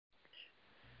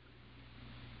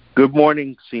Good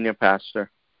morning, Senior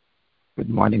Pastor. Good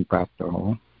morning, Pastor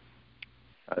Hall.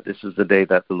 This is the day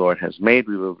that the Lord has made.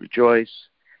 We will rejoice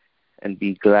and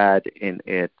be glad in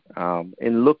it.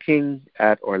 In looking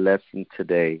at our lesson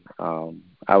today,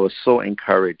 I was so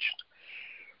encouraged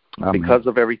because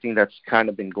of everything that's kind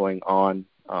of been going on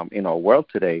in our world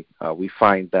today. We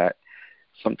find that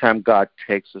sometimes God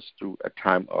takes us through a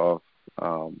time of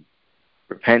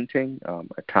repenting,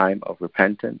 a time of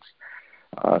repentance,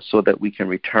 so that we can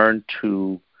return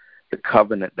to the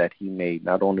covenant that he made,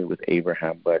 not only with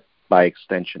Abraham, but by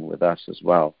extension with us as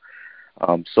well.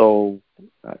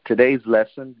 Today's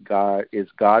lesson,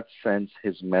 God sends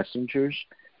his messengers.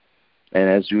 And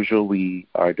as usual, we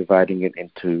are dividing it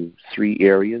into three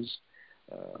areas,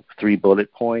 3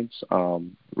 bullet points.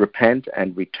 Repent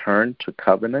and return to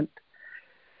covenant.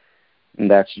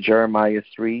 And that's Jeremiah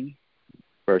 3,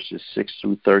 verses 6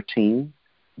 through 13,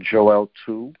 Joel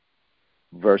 2,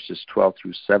 verses 12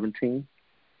 through 17.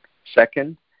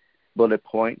 Second bullet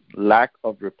point, lack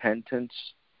of repentance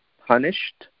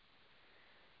punished.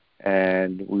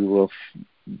 And we will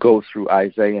go through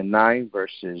Isaiah 9,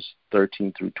 verses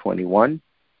 13 through 21,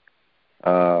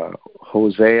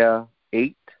 Hosea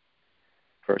 8,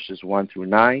 verses 1 through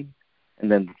 9.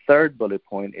 And then the third bullet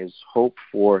point is hope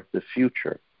for the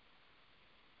future.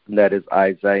 And that is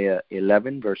Isaiah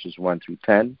 11, verses 1 through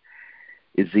 10,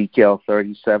 Ezekiel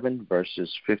 37,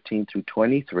 verses 15 through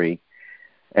 23,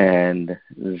 and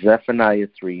Zephaniah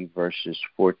 3, verses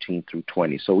 14 through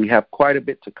 20. So we have quite a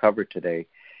bit to cover today.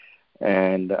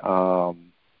 And,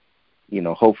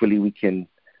 hopefully we can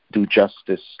do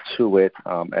justice to it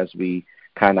as we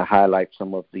kind of highlight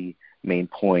some of the main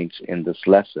points in this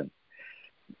lesson.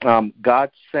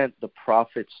 God sent the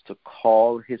prophets to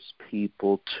call his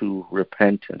people to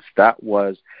repentance. That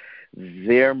was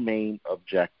their main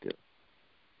objective.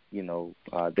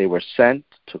 They were sent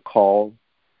to call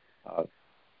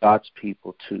God's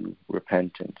people to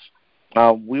repentance.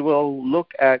 We will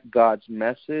look at God's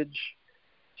message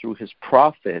through his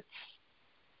prophets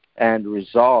and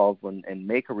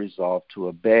make a resolve to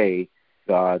obey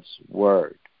God's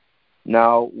word.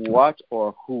 Now, what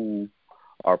or who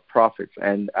are prophets?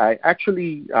 And I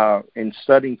actually, in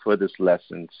studying for this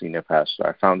lesson, Senior Pastor,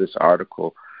 I found this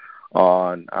article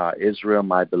on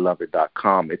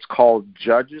IsraelMyBeloved.com. It's called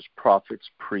Judges, Prophets,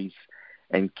 Priests,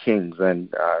 and Kings.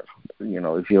 And,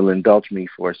 if you'll indulge me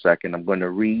for a second, I'm going to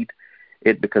read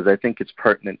it because I think it's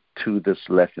pertinent to this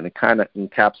lesson. It kind of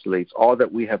encapsulates all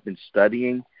that we have been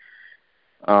studying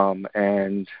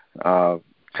and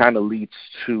kind of leads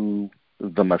to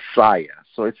the Messiah.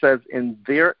 So it says, in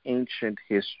their ancient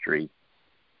history,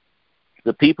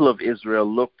 the people of Israel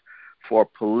looked for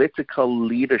political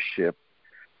leadership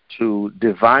to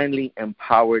divinely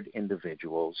empowered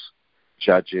individuals,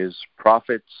 judges,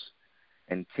 prophets,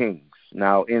 and kings.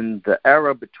 Now, in the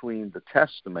era between the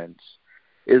Testaments,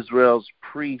 Israel's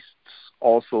priests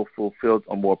also fulfilled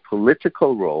a more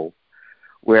political role,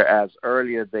 whereas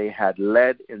earlier they had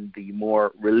led in the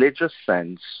more religious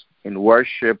sense in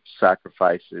worship,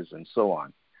 sacrifices, and so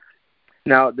on.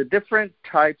 Now, the different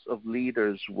types of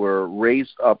leaders were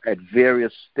raised up at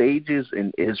various stages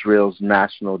in Israel's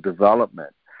national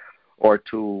development, or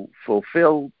to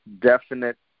fulfill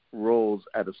definite roles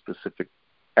at specific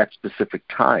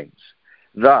times.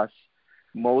 Thus,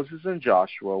 Moses and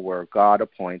Joshua were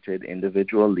God-appointed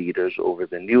individual leaders over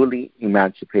the newly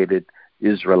emancipated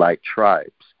Israelite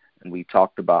tribes. And we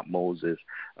talked about Moses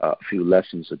a few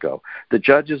lessons ago. The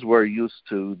judges were used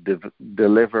to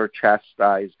deliver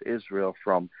chastised Israel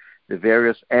from the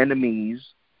various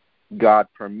enemies God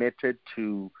permitted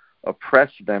to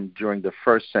oppress them during the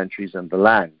first centuries in the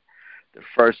land. The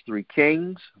first 3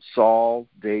 kings, Saul,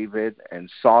 David,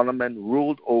 and Solomon,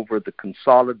 ruled over the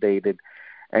consolidated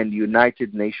and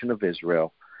united nation of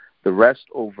Israel, the rest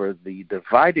over the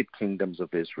divided kingdoms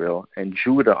of Israel and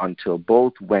Judah until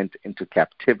both went into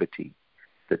captivity,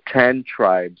 the 10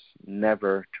 tribes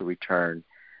never to return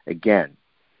again.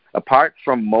 Apart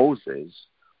from Moses,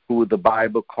 who the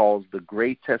Bible calls the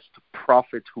greatest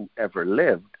prophet who ever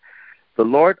lived, the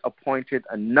Lord appointed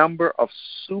a number of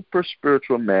super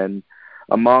spiritual men,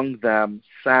 among them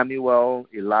Samuel,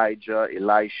 Elijah,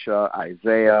 Elisha,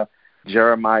 Isaiah,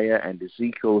 Jeremiah, and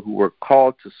Ezekiel, who were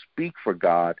called to speak for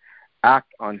God,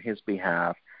 act on his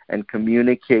behalf, and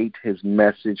communicate his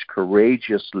message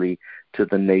courageously to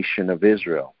the nation of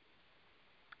Israel.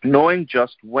 Knowing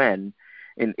just when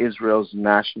in Israel's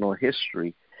national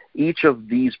history each of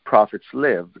these prophets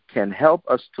lived can help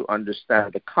us to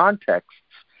understand the contexts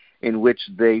in which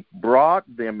they brought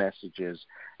their messages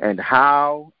and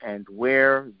how and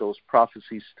where those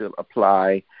prophecies still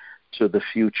apply to the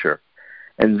future.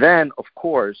 And then, of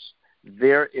course,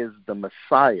 there is the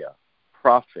Messiah,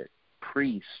 prophet,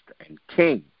 priest, and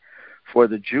king. For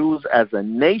the Jews as a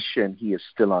nation, he is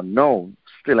still unknown,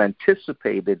 still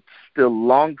anticipated, still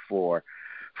longed for.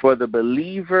 For the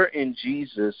believer in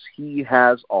Jesus, he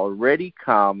has already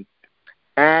come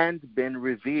and been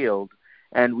revealed,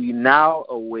 and we now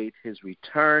await his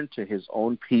return to his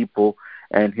own people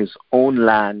and his own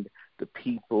land, the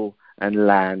people and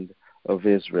land of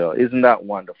Israel. Isn't that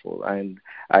wonderful? And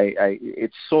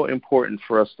it's so important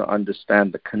for us to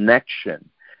understand the connection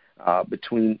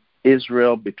between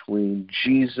Israel, between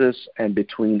Jesus, and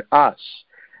between us.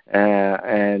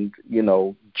 And, you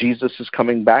know, Jesus is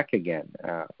coming back again.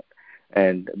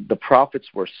 And the prophets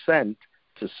were sent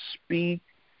to speak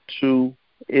to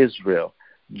Israel,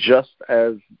 just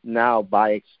as now,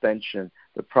 by extension,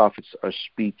 the prophets are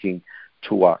speaking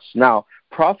to us. Now,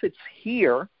 prophets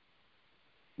hear,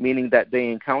 meaning that they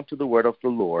encounter the word of the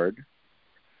Lord,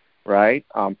 right?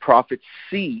 Prophets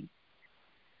see.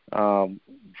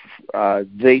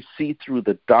 They see through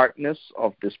the darkness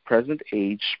of this present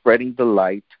age, spreading the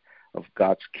light of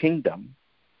God's kingdom.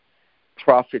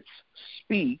 Prophets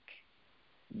speak.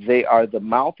 They are the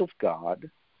mouth of God.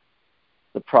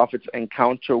 The prophets'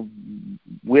 encounter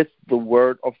with the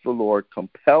word of the Lord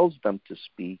compels them to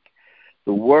speak.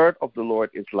 The word of the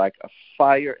Lord is like a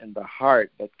fire in the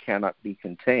heart that cannot be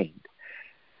contained.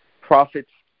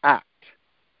 Prophets act.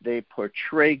 They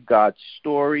portray God's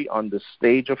story on the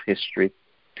stage of history.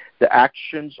 The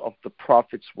actions of the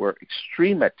prophets were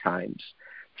extreme at times.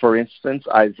 For instance,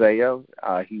 Isaiah,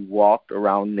 he walked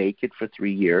around naked for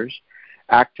 3 years,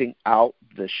 acting out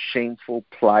the shameful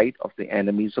plight of the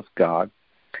enemies of God.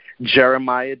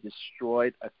 Jeremiah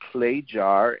destroyed a clay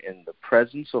jar in the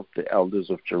presence of the elders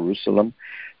of Jerusalem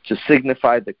to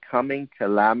signify the coming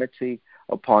calamity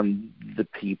upon the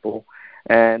people.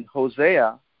 And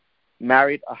Hosea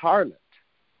married a harlot,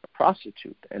 a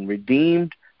prostitute, and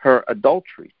redeemed her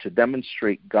adultery to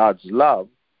demonstrate God's love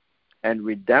and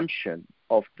redemption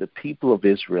of the people of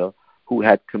Israel who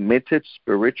had committed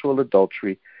spiritual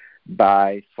adultery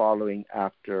by following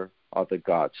after other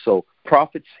gods. So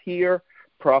prophets hear,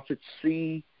 prophets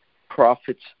see,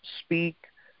 prophets speak,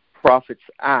 prophets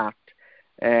act,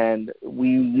 and we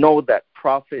know that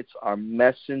prophets are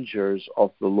messengers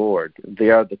of the Lord. They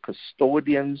are the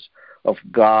custodians of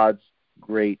God's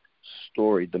great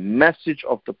story. The message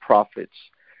of the prophets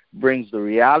brings the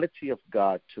reality of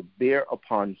God to bear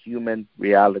upon human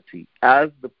reality. As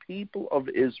the people of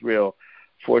Israel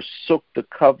forsook the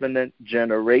covenant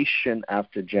generation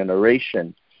after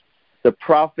generation, the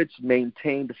prophets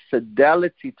maintained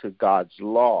fidelity to God's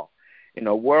law. In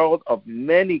a world of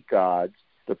many gods,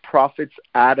 the prophets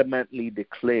adamantly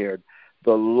declared,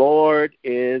 "The Lord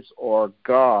is our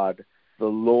God, the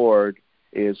Lord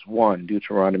is one."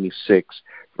 Deuteronomy 6,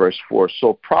 verse 4.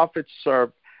 So prophets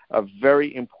served a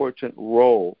very important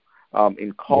role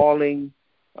in calling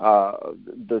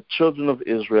the children of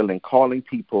Israel and calling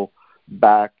people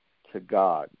back to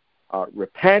God.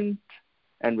 Repent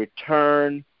and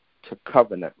return to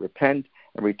covenant. Repent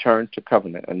and return to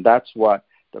covenant. And that's what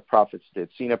the prophets did.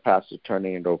 Senior Pastor,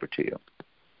 turning it over to you.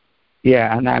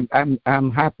 Yeah, and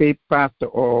I'm happy, Pastor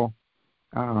O.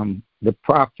 The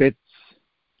prophets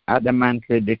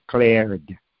adamantly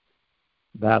declared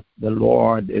that the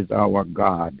Lord is our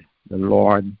God. The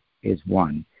Lord is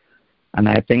one. And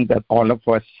I think that all of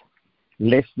us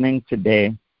listening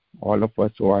today, all of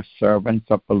us who are servants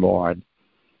of the Lord,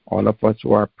 all of us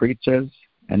who are preachers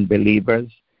and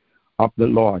believers of the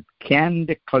Lord, can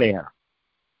declare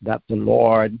that the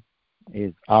Lord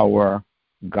is our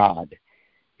God.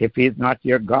 If he's not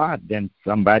your God, then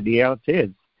somebody else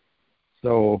is.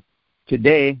 So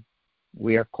today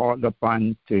we are called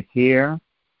upon to hear,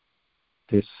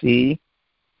 to see,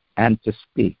 and to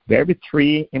speak. Very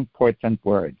three important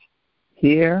words.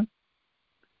 Hear,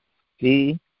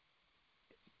 see,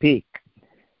 speak.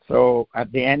 So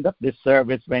at the end of the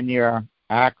service, when you're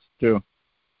asked to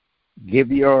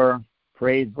give your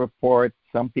praise report,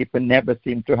 some people never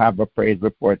seem to have a praise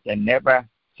report and never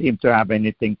seem to have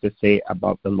anything to say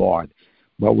about the Lord.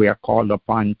 But we are called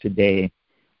upon today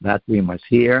that we must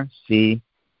hear, see,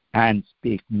 and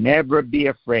speak. Never be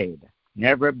afraid.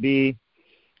 Never be,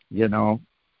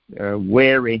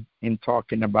 wary in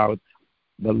talking about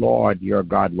the Lord your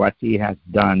God, what he has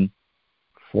done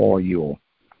for you.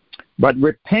 But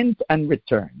repent and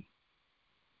return.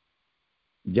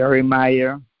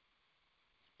 Jeremiah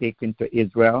speaking to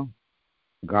Israel,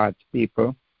 God's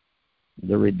people,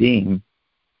 the redeemed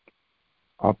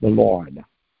of the Lord,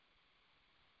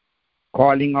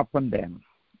 calling upon them.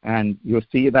 And you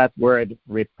see that word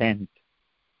repent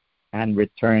and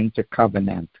returned to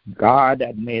covenant. God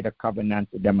had made a covenant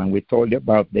with them, and we told you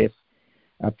about this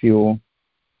a few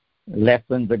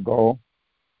lessons ago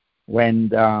when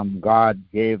God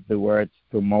gave the words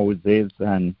to Moses,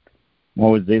 and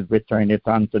Moses returned it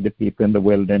unto the people in the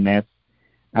wilderness,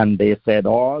 and they said,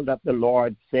 all that the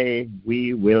Lord say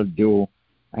we will do,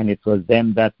 and it was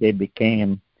then that they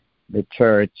became the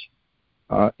church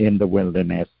in the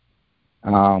wilderness.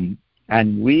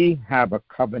 And we have a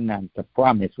covenant, a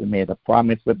promise. We made a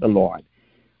promise with the Lord.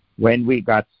 When we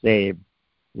got saved,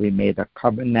 we made a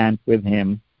covenant with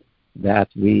him that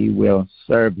we will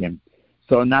serve him.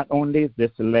 So not only is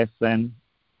this a lesson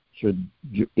to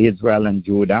Israel and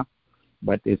Judah,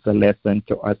 but it's a lesson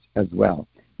to us as well.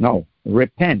 Now,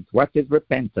 repent. What is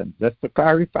repentance? Just to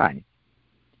clarify,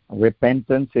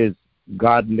 repentance is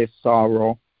godly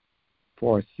sorrow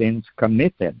for sins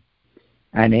committed.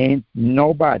 And ain't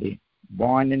nobody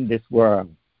born in this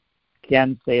world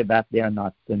can say that they are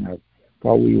not sinners.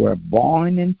 For we were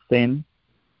born in sin,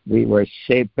 we were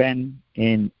shapen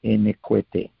in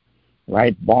iniquity.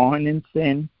 Right? Born in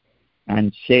sin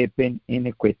and shapen in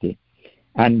iniquity.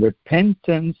 And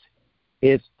repentance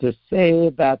is to say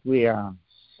that we are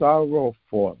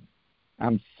sorrowful.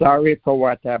 I'm sorry for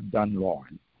what I've done,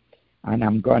 Lord. And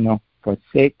I'm going to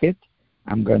forsake it.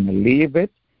 I'm going to leave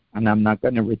it. And I'm not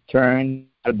going to return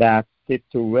to that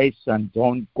situation.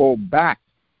 Don't go back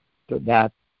to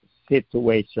that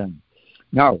situation.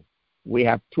 Now, we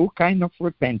have two kinds of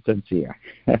repentance here.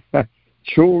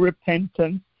 True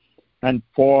repentance and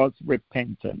false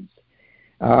repentance.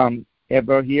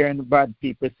 Ever hear bad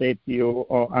people say to you,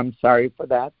 oh, I'm sorry for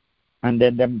that? And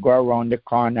then them go around the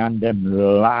corner and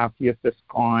them laugh you to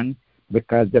scorn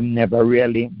because they never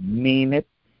really mean it?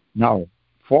 No.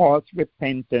 False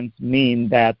repentance means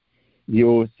that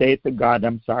you say to God,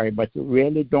 I'm sorry, but you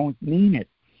really don't mean it.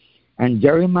 And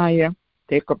Jeremiah,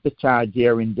 take up the charge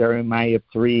here in Jeremiah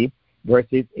 3,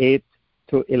 verses 8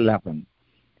 to 11.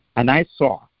 And I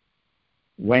saw,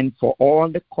 when for all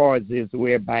the causes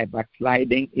whereby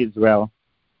backsliding Israel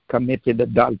committed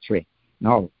adultery.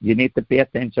 Now, you need to pay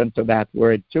attention to that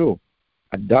word too,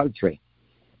 adultery.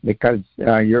 Because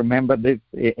you remember this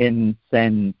in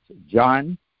St.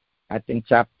 John, I think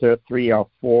chapter 3 or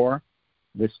 4,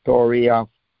 the story of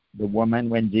the woman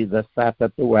when Jesus sat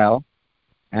at the well,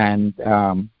 and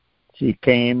she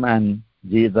came and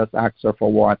Jesus asked her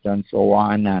for water and so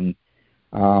on,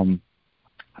 and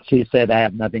she said, I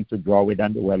have nothing to draw with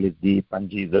and the well is deep. And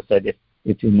Jesus said,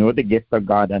 if you knew the gift of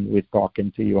God and who is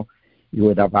talking to you, you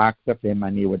would have asked of him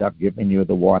and he would have given you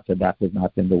the water that is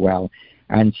not in the well.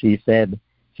 And she said,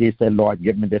 Lord,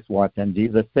 give me this water. And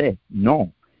Jesus said,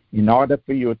 no, in order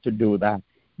for you to do that,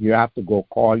 you have to go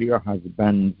call your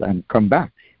husbands and come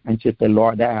back. And she said,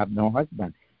 Lord, I have no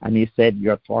husband. And he said,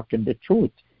 you're talking the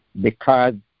truth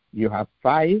because you have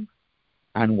 5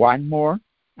 and 1 more.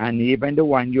 And even the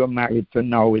one you're married to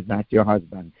now is not your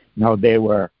husband. Now, they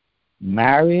were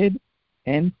married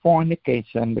in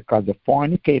fornication because the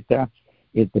fornicator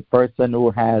is the person who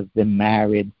has the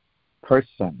married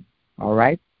person. All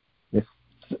right? The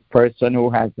person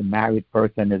who has the married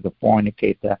person is a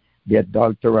fornicator. The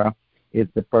adulterer is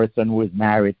the person who is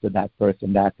married to that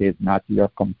person that is not your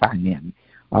companion.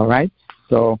 All right?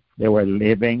 So they were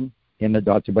living in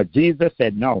adultery. But Jesus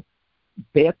said, no,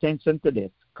 pay attention to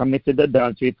this. Committed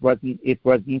adultery, it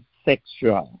wasn't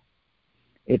sexual.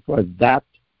 It was that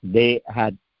they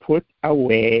had put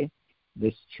away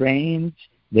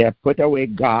they had put away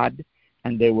God,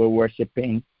 and they were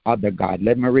worshiping other God.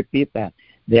 Let me repeat that.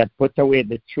 They had put away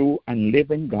the true and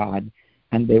living God,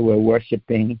 and they were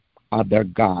worshiping other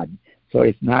God. So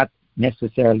it's not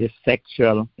necessarily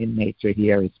sexual in nature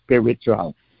here, it's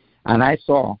spiritual. And I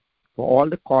saw, for all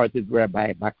the causes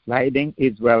whereby backsliding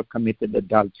Israel committed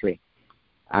adultery,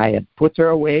 I had put her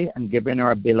away and given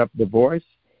her a bill of divorce,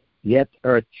 yet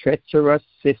her treacherous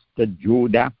sister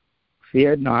Judah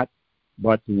feared not,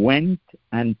 but went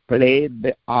and played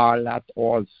the harlot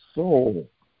also,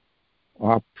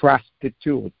 or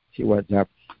prostitute. The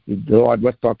Lord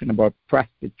was talking about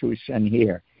prostitution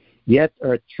here. Yet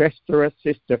her treacherous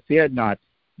sister feared not,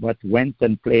 but went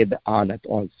and played the harlot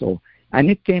also. And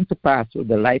it came to pass with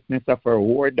the likeness of her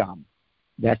whoredom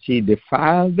that she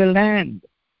defiled the land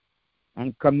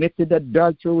and committed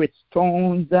adultery with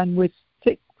stones and with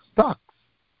stocks,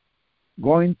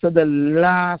 going to the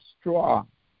last straw.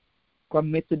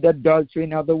 Committed adultery,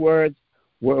 in other words,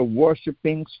 were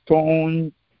worshiping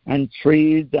stones and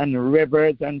trees and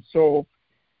rivers and so.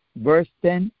 Verse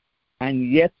 10,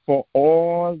 and yet for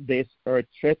all this her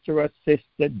treacherous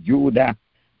sister Judah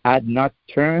had not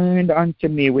turned unto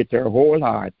me with her whole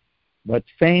heart, but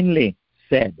vainly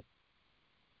said,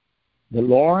 the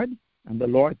Lord And the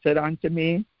Lord said unto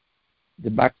me, the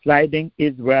backsliding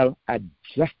Israel had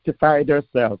justified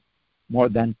herself more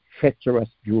than treacherous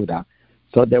Judah.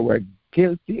 So they were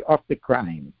guilty of the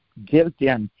crime. Guilty.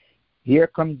 And here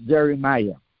comes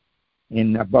Jeremiah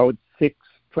in about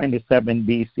 627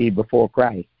 BC before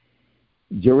Christ,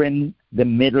 during the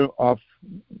middle of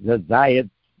Josiah's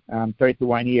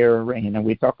 31-year reign. And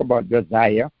we talk about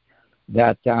Josiah,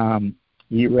 that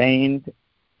he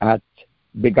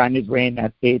began his reign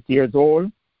at 8 years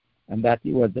old, and that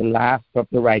he was the last of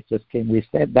the righteous king. We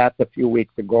said that a few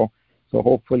weeks ago, so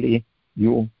hopefully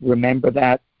you remember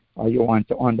that or you want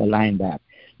to underline that.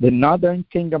 The northern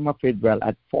kingdom of Israel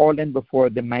had fallen before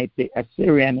the mighty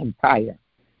Assyrian Empire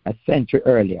a century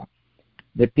earlier.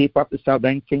 The people of the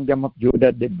southern kingdom of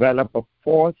Judah developed a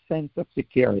false sense of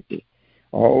security.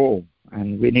 Oh,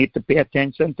 and we need to pay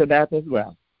attention to that as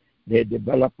well. They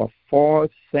develop a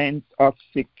false sense of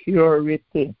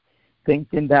security,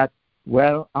 thinking that,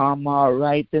 well, I'm all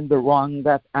right in the wrong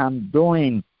that I'm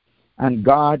doing, and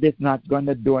God is not going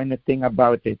to do anything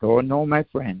about it. Oh, no, my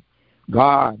friend.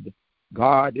 God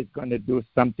is going to do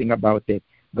something about it.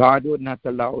 God would not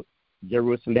allow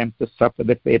Jerusalem to suffer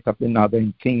the fate of the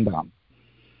northern kingdom.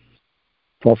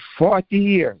 For 40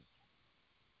 years,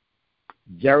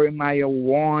 Jeremiah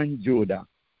warned Judah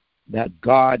that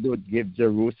God would give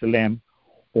Jerusalem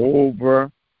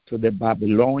over to the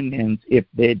Babylonians if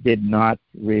they did not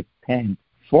repent.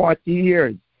 40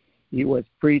 years he was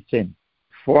preaching.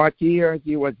 40 years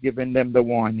he was giving them the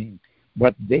warning,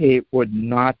 but they would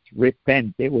not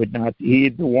repent. They would not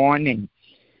heed the warning.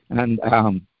 And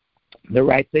the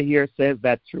writer here says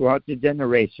that throughout the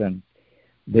generations,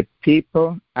 the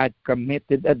people had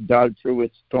committed adultery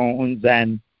with stones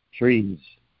and trees.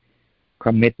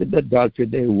 Committed adultery.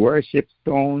 They worship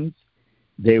stones.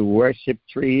 They worship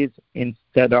trees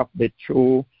instead of the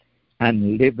true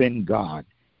and living God.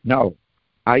 Now,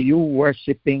 are you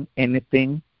worshiping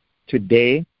anything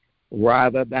today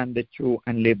rather than the true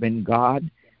and living God?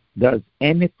 Does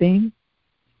anything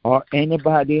or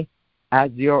anybody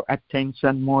has your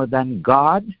attention more than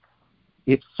God?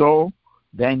 If so,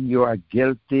 then you are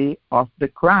guilty of the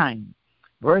crime.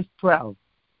 Verse 12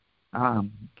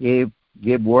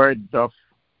 gave words of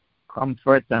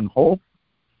comfort and hope.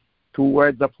 2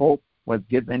 words of hope was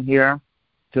given here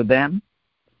to them.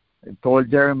 It told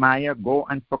Jeremiah, go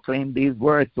and proclaim these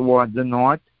words towards the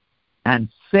north and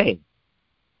say,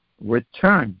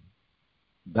 return,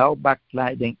 thou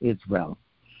backsliding Israel.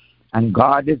 And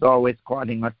God is always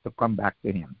calling us to come back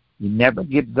to him. He never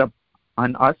gives up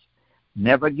on us,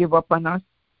 never give up on us.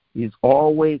 He's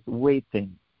always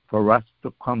waiting for us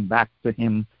to come back to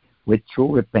him with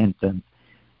true repentance.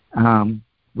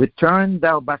 Return,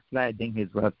 thou backsliding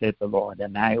Israel, saith the Lord,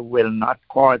 and I will not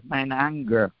cause mine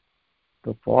anger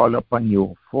to fall upon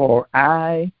you, for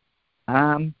I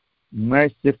am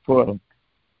merciful,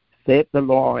 saith the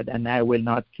Lord, and I will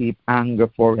not keep anger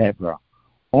forever.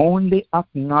 Only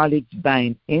acknowledge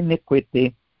thine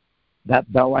iniquity, that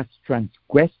thou hast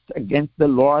transgressed against the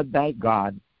Lord thy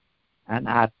God, and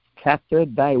hast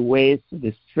scattered thy ways to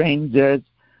the strangers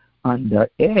under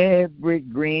every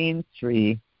green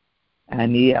tree,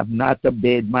 and ye have not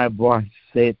obeyed my voice,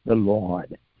 saith the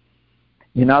Lord.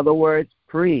 In other words,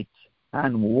 preach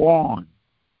and warn.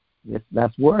 Yes,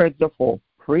 that's words of hope.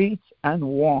 Preach and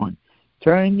warn.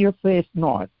 Turn your face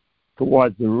north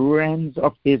towards the ruins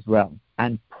of Israel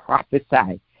and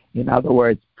prophesy. In other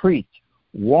words, preach,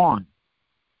 warn.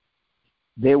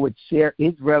 They would share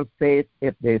Israel's fate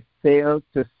if they failed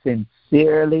to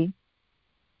sincerely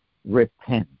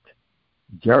repent.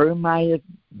 Jeremiah's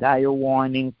dire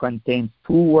warning contains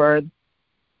 2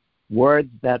 words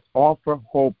that offer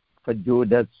hope for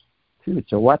Judah's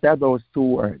future. What are those 2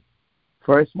 words?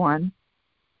 First one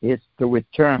is to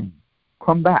return.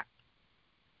 Come back.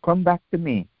 Come back to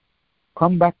me.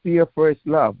 Come back to your first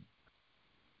love.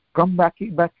 Come back,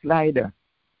 you backslider.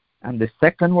 And the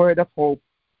second word of hope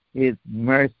is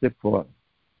merciful.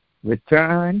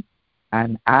 Return,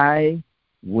 and I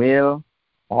will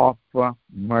offer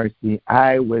mercy.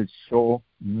 I will show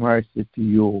mercy to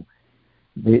you.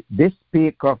 This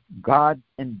speaks of God's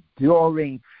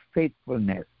enduring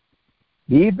faithfulness.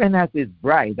 Even as his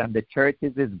bride, and the church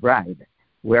is his bride,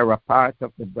 we're a part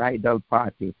of the bridal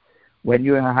party. When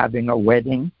you are having a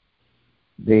wedding,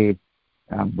 the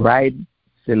bride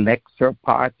selects her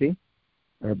party,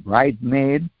 her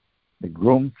bridesmaid, the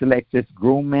groom selects his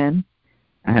groommen,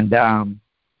 and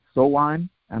so on.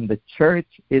 And the church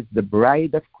is the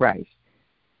bride of Christ.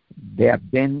 They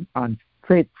have been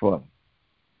unfaithful,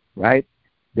 right?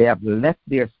 They have left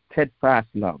their steadfast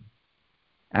love.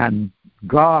 And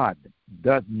God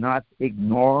does not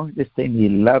ignore the sin. He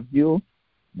loves you,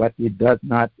 but he does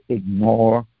not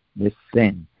ignore the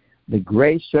sin. The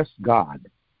gracious God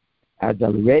has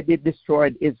already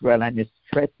destroyed Israel and is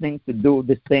threatening to do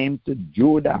the same to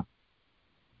Judah.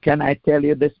 Can I tell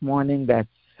you this morning that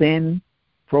sin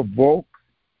provokes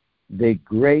the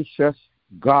gracious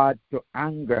God to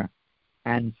anger,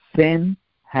 and sin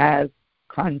has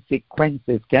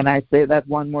consequences. Can I say that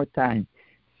one more time?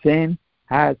 Sin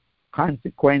has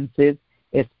consequences,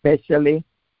 especially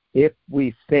if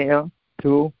we fail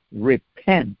to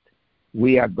repent.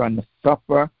 We are going to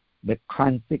suffer the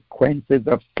consequences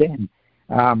of sin.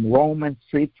 Romans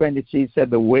 3:23 said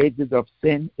the wages of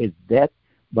sin is death,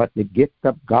 but the gift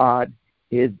of God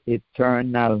is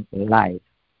eternal life.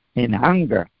 In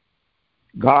anger,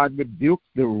 God rebukes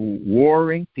the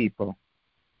warring people.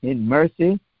 In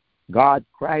mercy, God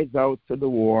cries out to the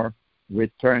war,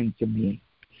 return to me.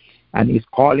 And he's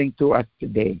calling to us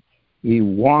today. He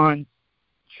wants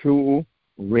true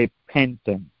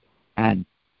repentance. And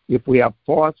if we have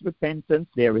false repentance,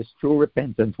 there is true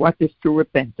repentance. What is true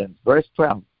repentance? Verse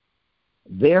 12.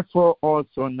 Therefore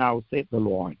also now, saith the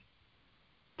Lord,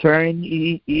 turn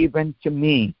ye even to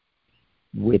me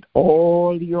with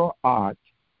all your heart,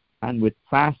 and with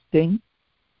fasting,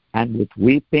 and with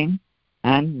weeping,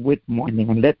 and with mourning.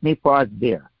 And let me pause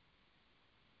there.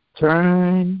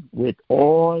 Turn with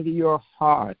all your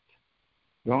heart.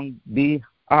 Don't be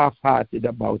half-hearted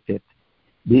about it.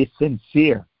 Be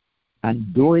sincere,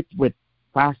 and do it with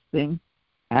fasting,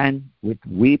 and with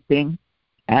weeping,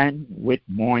 and with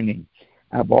mourning.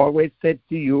 I've always said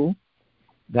to you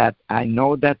that I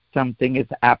know that something is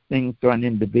happening to an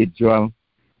individual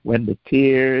when the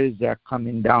tears are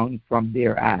coming down from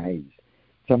their eyes.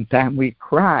 Sometimes we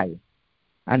cry,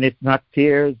 and it's not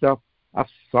tears of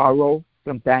sorrow.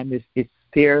 Sometimes it's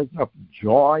tears of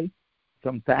joy.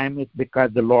 Sometimes it's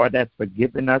because the Lord has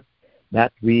forgiven us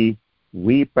that we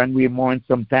weep and we mourn.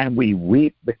 Sometimes we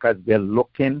weep because we're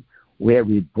looking where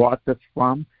He brought us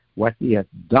from, what He has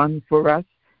done for us,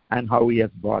 and how He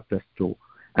has brought us to.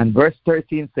 And verse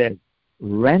 13 says,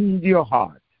 rend your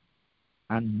heart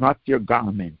and not your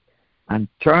garment, and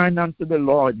turn unto the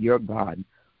Lord your God,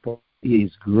 for He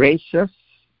is gracious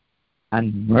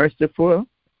and merciful,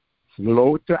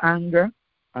 slow to anger,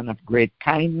 and of great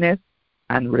kindness,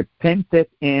 and repenteth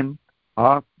him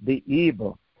of the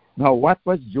evil. Now, what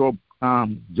was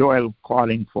Joel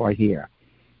calling for here?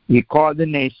 He called the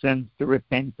nations to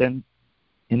repentance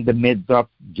in the midst of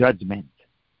judgment.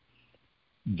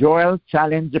 Joel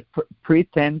challenged the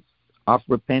pretense of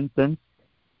repentance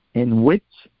in which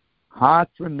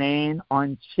hearts remain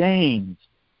unchanged.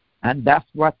 And that's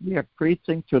what we are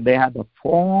preaching to. They had a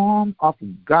form of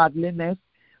godliness,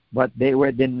 but they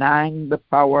were denying the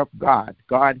power of God.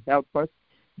 God help us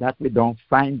that we don't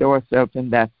find ourselves in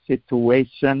that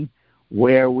situation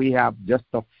where we have just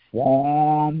a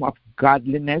form of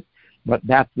godliness, but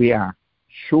that we are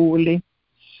truly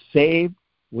saved,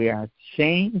 we are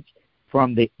changed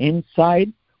from the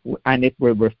inside, and it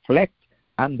will reflect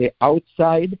on the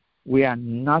outside. We are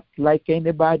not like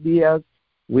anybody else.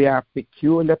 We are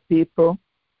peculiar people,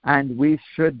 and we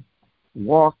should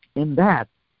walk in that.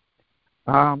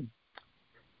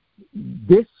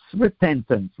 This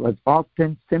repentance was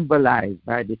often symbolized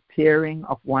by the tearing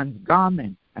of one's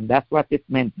garment, and that's what it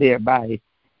meant there by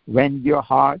rend your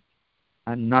heart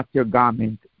and not your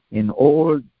garment. In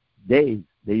old days,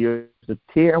 they used to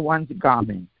tear one's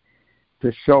garment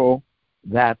to show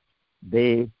that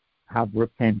they have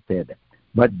repented.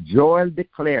 But Joel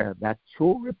declared that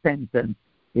true repentance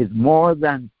is more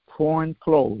than torn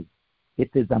clothes. It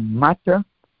is a matter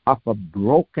of a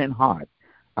broken heart.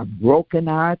 A broken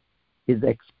heart is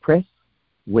expressed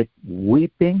with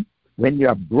weeping. When you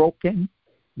are broken,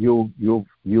 you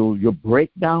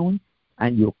break down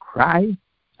and you cry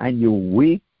and you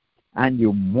weep and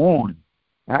you mourn.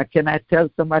 Can I tell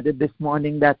somebody this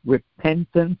morning that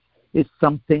repentance is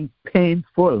something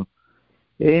painful?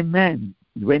 Amen.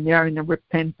 When you're in a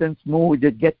repentance mood,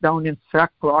 you get down in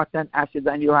sackcloth and ashes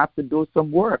and you have to do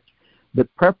some work. The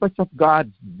purpose of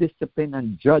God's discipline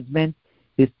and judgment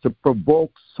is to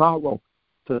provoke sorrow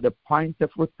to the point of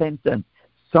repentance.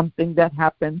 Something that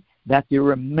happened that you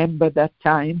remember that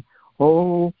time.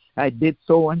 Oh, I did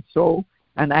so and so,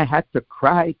 and I had to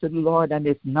cry to the Lord, and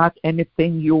it's not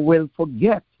anything you will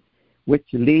forget, which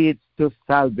leads to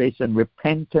salvation.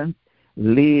 Repentance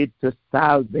leads to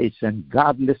salvation,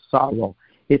 godly sorrow.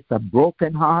 It's a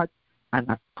broken heart and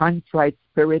a contrite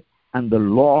spirit, and the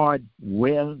Lord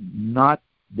will not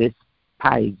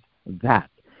despise that.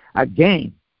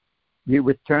 Again, we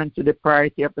return to the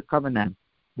priority of the covenant.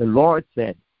 The Lord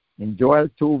said in Joel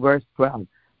 2, verse 12,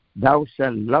 Thou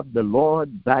shalt love the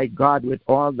Lord thy God with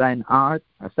all thine heart.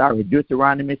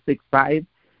 Deuteronomy 6:5.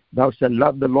 Thou shalt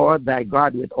love the Lord thy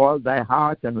God with all thy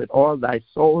heart and with all thy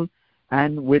soul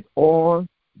and with all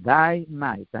thy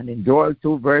might. And in Joel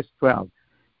 2 verse 12,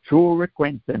 true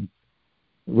repentance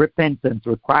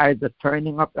requires the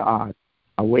turning of the heart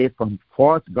away from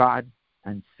false gods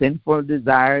and sinful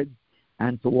desires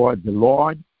and toward the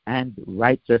Lord and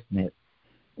righteousness.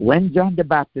 When John the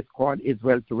Baptist called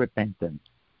Israel to repentance,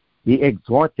 he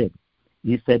exhorted,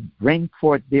 he said, bring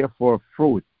forth therefore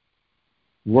fruit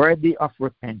worthy of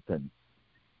repentance.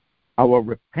 Our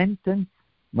repentance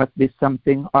must be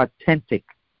something authentic,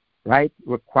 right?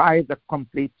 Requires a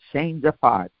complete change of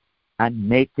heart and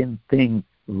making things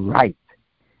right.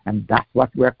 And that's what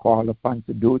we're called upon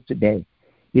to do today.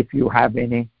 If you have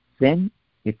any sin,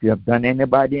 if you have done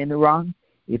anybody any wrong,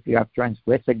 if you have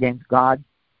transgressed against God,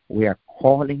 we are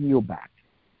calling you back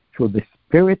through the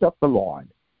Spirit of the Lord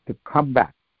to come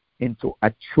back into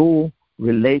a true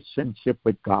relationship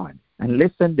with God. And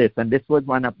listen this, and this was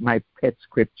one of my pet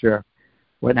scripture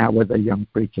when I was a young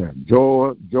preacher.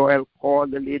 Joel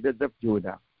called the leaders of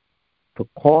Judah to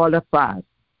call a fast,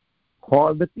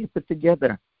 call the people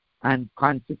together, and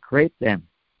consecrate them.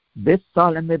 This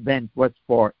solemn event was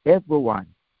for everyone.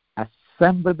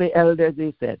 Assemble the elders,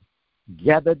 he said,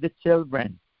 gather the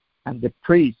children, and the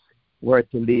priests were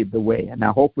to lead the way. And I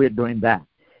hope we're doing that.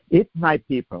 If my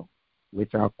people,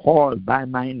 which are called by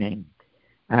my name,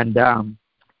 and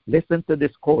listen to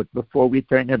this quote before we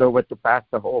turn it over to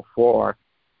Pastor Ho for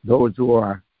those who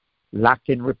are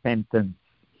lacking repentance.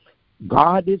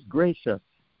 God is gracious,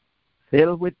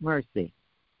 filled with mercy.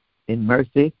 In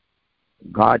mercy,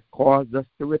 God calls us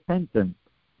to repentance.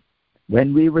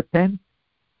 When we repent,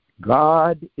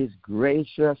 God is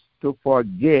gracious to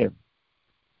forgive.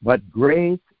 But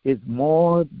grace is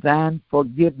more than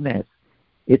forgiveness.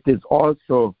 It is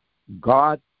also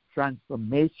God's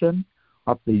transformation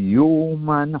of the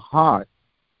human heart.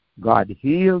 God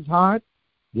heals hearts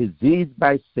diseased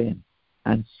by sin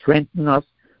and strengthens us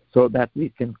so that we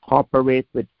can cooperate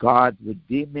with God's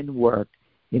redeeming work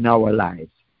in our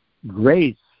lives.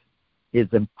 Grace is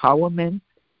empowerment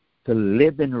to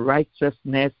live in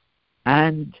righteousness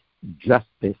and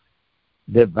justice.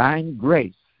 Divine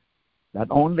grace that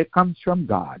only comes from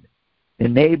God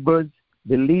enables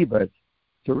believers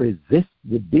to resist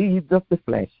the deeds of the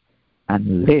flesh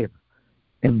and live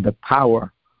in the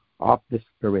power of the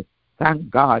Spirit. Thank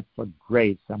God for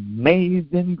grace,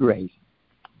 amazing grace.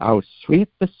 How sweet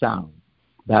the sound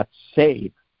that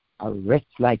saved a wretch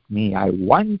like me. I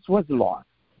once was lost,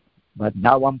 but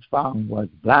now I'm found, was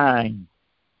blind,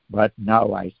 but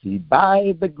now I see.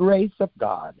 By the grace of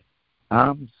God,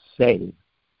 I'm saved.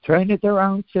 Turn it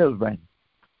around, children,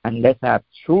 and let's have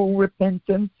true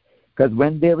repentance, because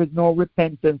when there is no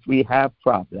repentance, we have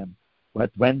problems.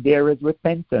 But when there is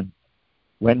repentance,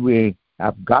 when we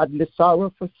have godly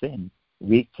sorrow for sin,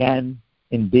 we can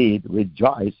indeed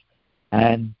rejoice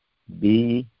and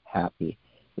be happy.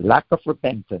 Lack of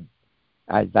repentance,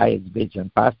 Isaiah's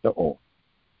vision. Pastor O.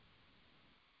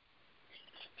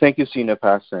 Thank you, Senior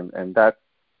Pastor, and that,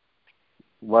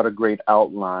 what a great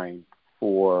outline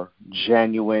for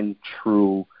genuine,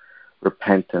 true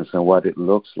repentance and what it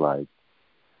looks like.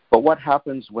 But what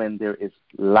happens when there is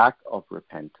lack of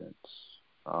repentance?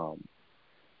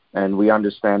 And we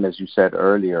understand, as you said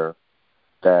earlier,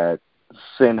 that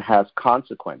sin has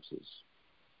consequences.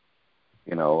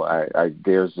 You know,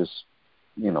 there's this,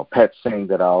 pet saying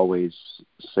that I always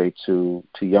say to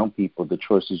young people: the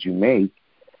choices you make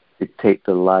dictate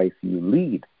the life you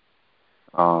lead.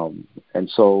 And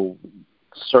so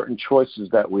certain choices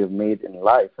that we have made in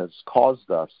life has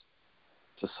caused us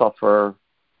to suffer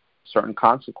certain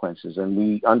consequences. And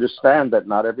we understand that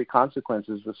not every consequence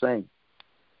is the same.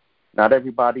 Not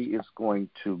everybody is going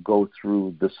to go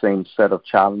through the same set of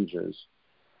challenges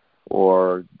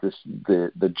or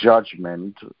the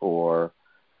judgment or,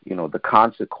 the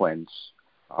consequence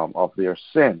of their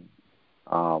sin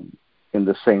in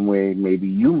the same way maybe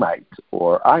you might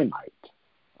or I might.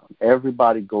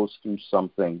 Everybody goes through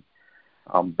something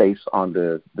based on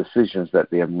the decisions that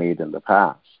they have made in the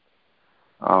past.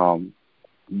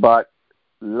 But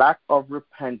lack of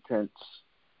repentance,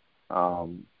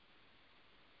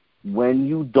 when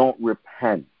you don't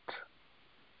repent,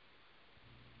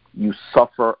 you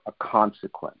suffer a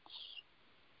consequence.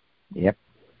 Yep.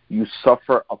 You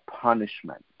suffer a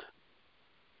punishment.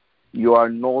 You are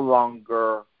no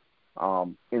longer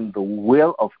in the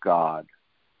will of God,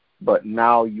 but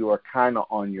now you are kind of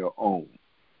on your own.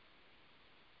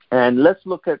 And let's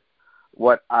look at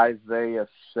what Isaiah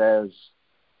says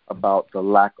about the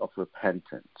lack of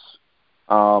repentance.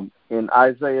 In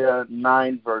Isaiah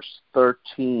 9, verse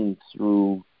 13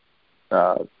 through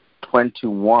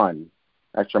 21,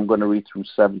 actually I'm going to read through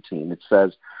 17. It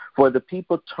says, "For the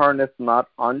people turneth not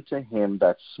unto him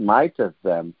that smiteth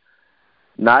them,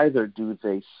 neither do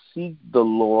they seek the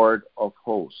Lord of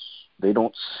hosts." They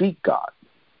don't seek God.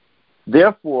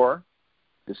 "Therefore,"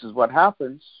 this is what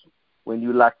happens when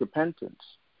you lack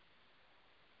repentance,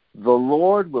 "the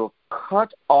Lord will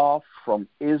cut off from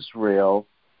Israel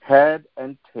head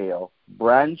and tail,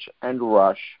 branch and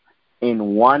rush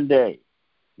in one day,"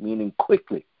 meaning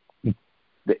quickly.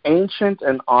 "The ancient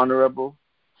and honorable,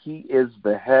 he is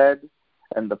the head,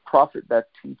 and the prophet that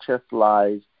teacheth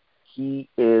lies, he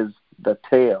is the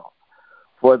tail.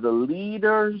 For the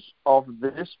leaders of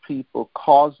this people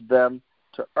cause them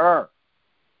to err,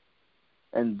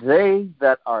 and they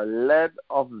that are led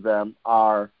of them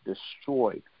are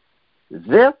destroyed.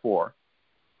 Therefore,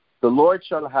 the Lord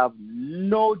shall have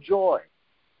no joy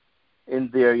in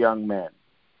their young men,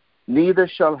 neither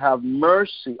shall have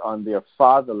mercy on their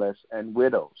fatherless and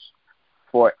widows.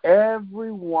 For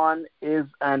everyone is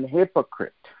an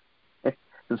hypocrite."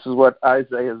 This is what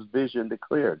Isaiah's vision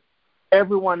declared.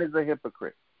 Everyone is a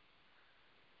hypocrite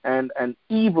and an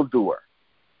evildoer,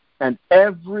 and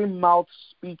every mouth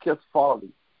speaketh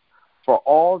folly. For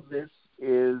all this,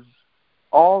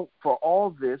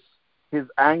 his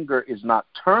anger is not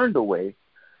turned away,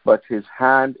 but his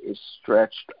hand is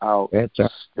stretched out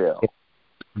still.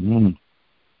 Mm.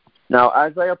 Now,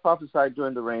 Isaiah prophesied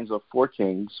during the reigns of 4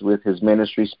 kings, with his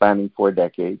ministry spanning 4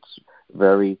 decades,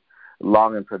 very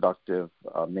long and productive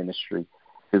ministry.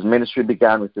 His ministry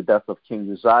began with the death of King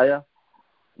Uzziah,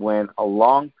 when a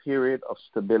long period of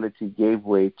stability gave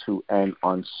way to an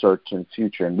uncertain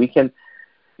future. And we can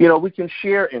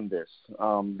share in this.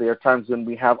 There are times when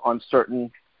we have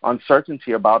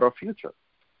uncertainty about our future.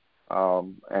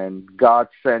 And God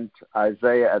sent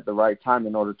Isaiah at the right time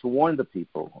in order to warn the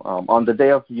people. On the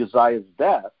day of Uzziah's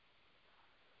death,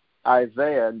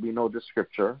 Isaiah, and we know the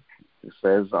scripture, it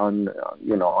says on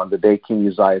the day King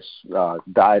Uzziah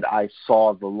died, "I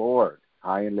saw the Lord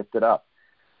high and lifted up,"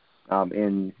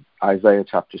 in Isaiah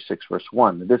chapter 6, verse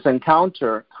 1. This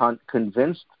encounter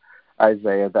convinced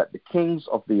Isaiah that the kings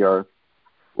of the earth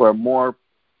were more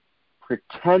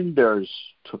pretenders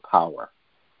to power.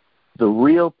 The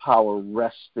real power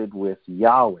rested with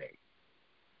Yahweh,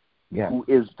 who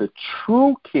is the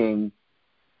true king,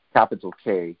 capital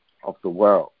K, of the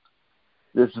world.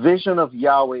 This vision of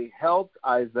Yahweh helped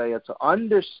Isaiah to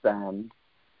understand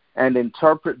and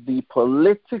interpret the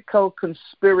political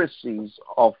conspiracies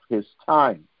of his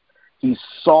time. He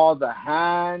saw the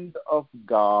hand of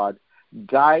God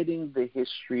guiding the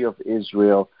history of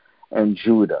Israel and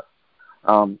Judah.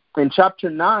 In chapter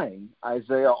 9,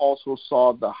 Isaiah also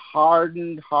saw the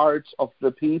hardened hearts of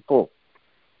the people,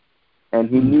 and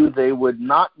he knew they would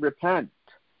not repent.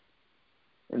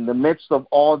 In the midst of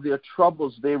all their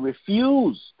troubles, they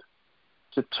refused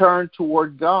to turn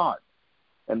toward God.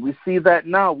 And we see that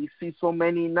now. We see so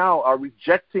many now are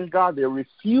rejecting God. They're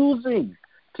refusing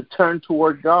to turn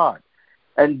toward God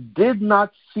and did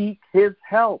not seek his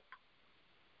help.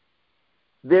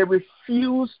 They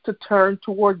refused to turn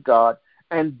toward God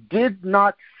and did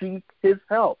not seek his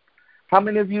help. How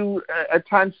many of you at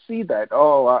times see that?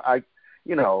 Oh, I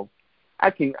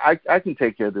can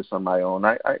take care of this on my own.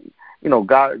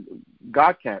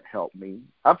 God can't help me.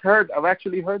 I've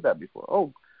actually heard that before.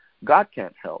 Oh, God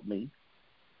can't help me.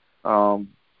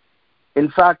 In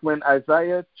fact, when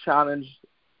Isaiah challenged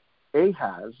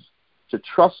Ahaz to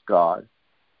trust God,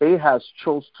 Ahaz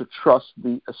chose to trust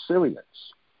the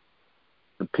Assyrians.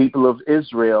 The people of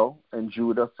Israel and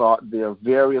Judah thought their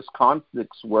various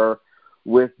conflicts were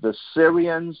with the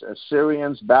Syrians,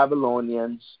 Assyrians,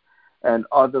 Babylonians, and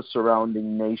other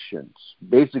surrounding nations.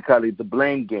 Basically, the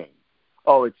blame game.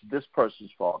 Oh, it's this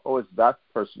person's fault. Oh, it's that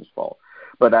person's fault.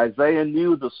 But Isaiah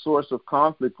knew the source of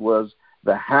conflict was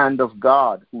the hand of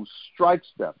God who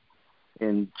strikes them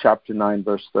in chapter 9,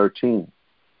 verse 13.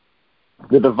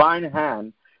 The divine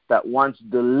hand that once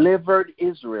delivered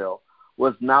Israel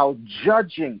was now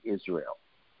judging Israel.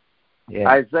 Yeah.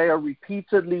 Isaiah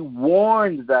repeatedly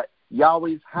warned that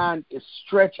Yahweh's hand is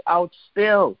stretched out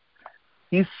still.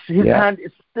 His hand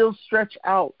is still stretched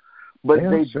out, but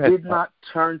they did not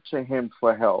turn to him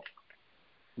for help.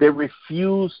 They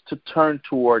refused to turn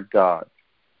toward God.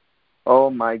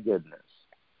 Oh, my goodness.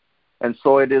 And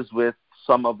so it is with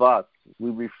some of us.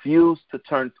 We refuse to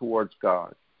turn towards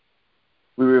God.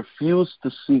 We refuse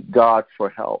to seek God for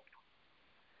help.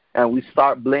 And we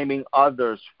start blaming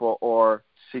others for our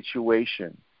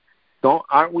situation.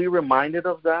 Aren't we reminded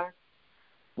of that?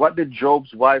 What did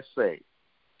Job's wife say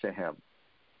to him?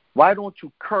 Why don't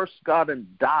you curse God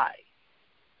and die?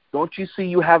 Don't you see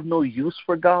you have no use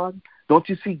for God? Don't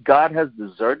you see God has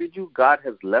deserted you? God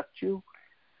has left you?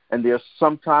 And there's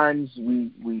sometimes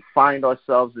we find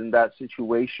ourselves in that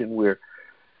situation where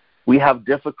we have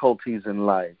difficulties in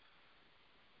life.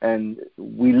 And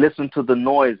we listen to the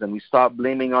noise and we start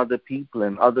blaming other people,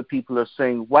 and other people are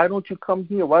saying, why don't you come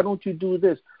here? Why don't you do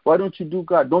this? Why don't you do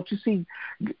God? Don't you see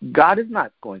God is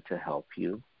not going to help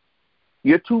you?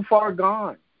 You're too far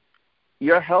gone.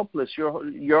 You're helpless.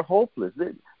 You're hopeless.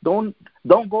 Don't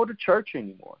go to church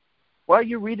anymore. Why are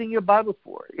you reading your Bible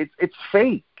for? It's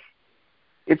fake.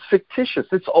 It's fictitious.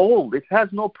 It's old. It has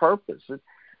no purpose.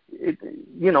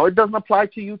 It doesn't apply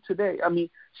to you today. I mean,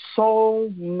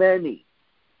 so many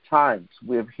times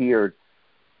we have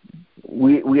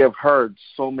heard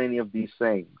so many of these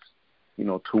things,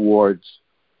 towards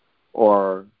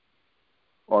or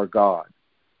God.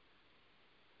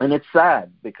 And it's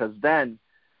sad because then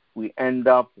we end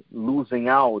up losing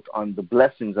out on the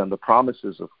blessings and the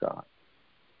promises of God.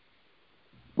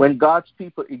 When God's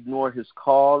people ignore his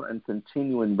call and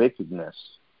continue in wickedness,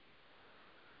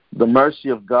 the mercy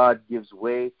of God gives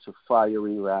way to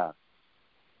fiery wrath.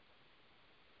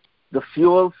 The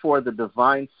fuel for the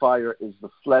divine fire is the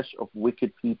flesh of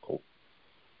wicked people.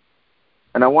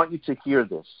 And I want you to hear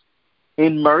this.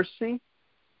 In mercy,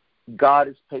 God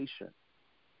is patient.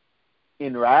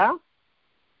 In wrath,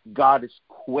 God is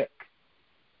quick.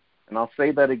 And I'll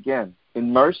say that again.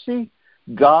 In mercy,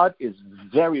 God is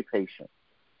very patient.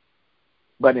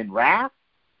 But in wrath,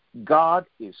 God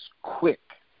is quick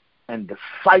and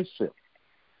decisive.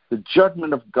 The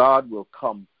judgment of God will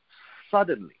come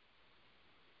suddenly.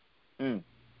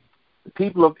 The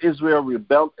people of Israel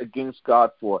rebelled against God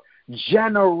for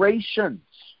generations.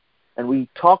 And we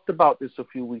talked about this a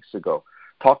few weeks ago.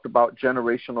 Talked about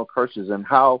generational curses and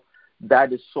how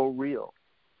that is so real.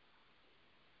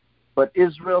 But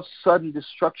Israel's sudden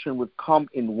destruction would come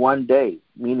in one day,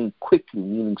 meaning quickly,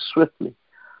 meaning swiftly.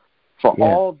 For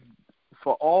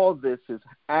all this, his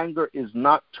anger is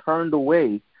not turned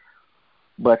away,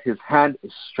 but his hand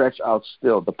is stretched out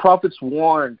still. The prophets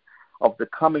warned of the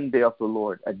coming day of the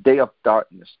Lord, a day of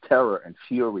darkness, terror, and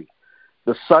fury.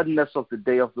 The suddenness of the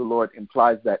day of the Lord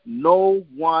implies that no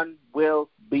one will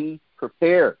be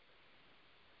prepared.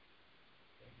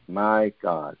 My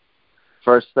God.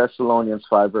 1 Thessalonians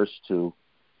 5, verse 2,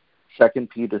 2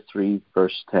 Peter 3,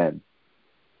 verse 10.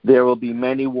 There will be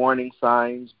many warning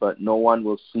signs, but no one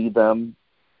will see them.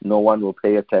 No one will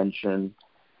pay attention.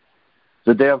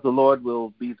 The day of the Lord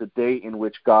will be the day in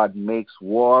which God makes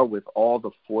war with all the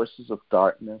forces of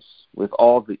darkness, with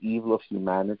all the evil of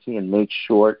humanity, and makes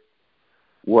short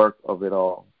work of it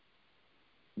all.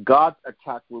 God's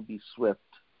attack will be swift,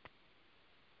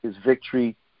 his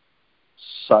victory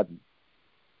sudden.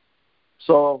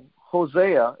 So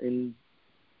Hosea in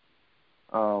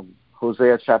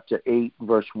Hosea chapter 8,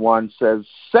 verse 1 says,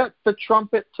 set the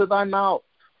trumpet to thy mouth.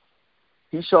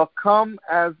 He shall come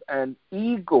as an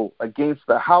eagle against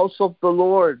the house of the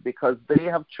Lord, because they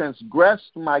have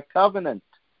transgressed my covenant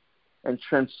and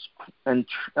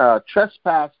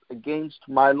trespassed against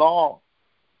my law.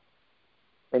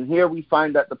 And here we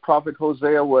find that the prophet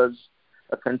Hosea was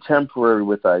a contemporary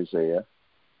with Isaiah.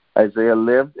 Isaiah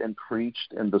lived and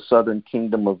preached in the southern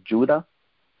kingdom of Judah.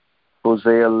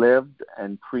 Hosea lived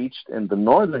and preached in the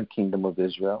northern kingdom of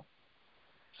Israel.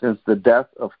 Since the death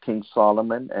of King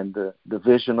Solomon and the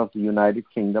division of the United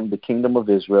Kingdom, the kingdom of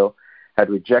Israel had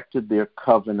rejected their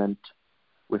covenant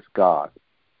with God.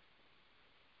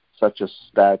 Such a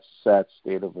sad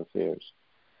state of affairs.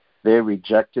 They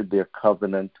rejected their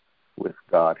covenant with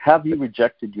God. Have you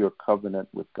rejected your covenant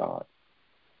with God?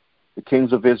 The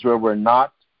kings of Israel were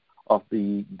not of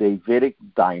the Davidic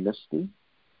dynasty,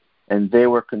 and they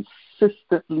were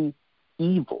consistently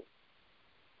evil.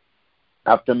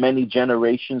 After many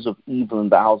generations of evil in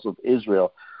the house of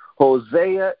Israel,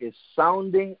 Hosea is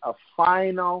sounding a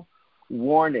final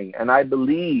warning. And I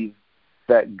believe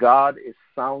that God is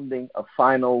sounding a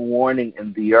final warning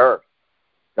in the earth.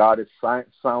 God is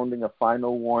sounding a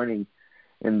final warning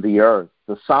in the earth.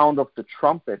 The sound of the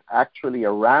trumpet, actually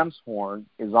a ram's horn,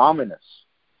 is ominous.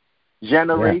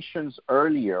 Generations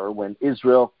earlier, when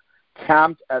Israel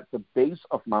camped at the base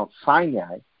of Mount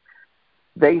Sinai,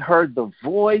 they heard the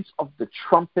voice of the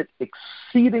trumpet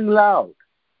exceeding loud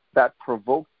that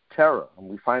provoked terror. And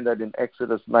we find that in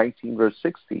Exodus 19, verse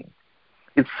 16.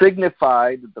 It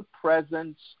signified the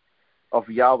presence of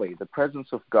Yahweh, the presence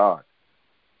of God.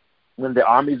 When the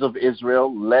armies of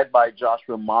Israel, led by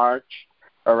Joshua, marched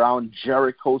around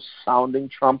Jericho sounding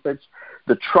trumpets,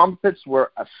 the trumpets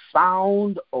were a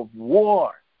sound of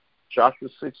war. Joshua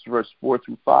 6, verse 4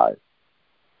 through 5.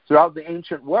 Throughout the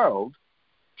ancient world,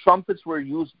 trumpets were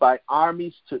used by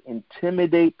armies to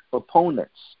intimidate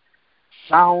opponents,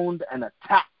 sound and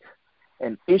attack,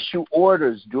 and issue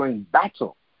orders during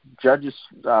battle. Judges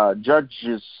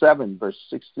 7, verse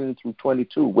 16 through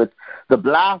 22. With the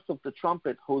blast of the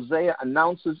trumpet, Hosea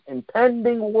announces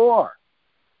impending war.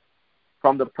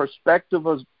 From the perspective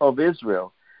of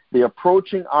Israel, the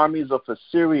approaching armies of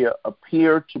Assyria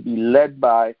appear to be led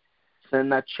by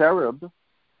Sennacherib,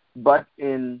 but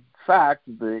in fact,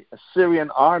 the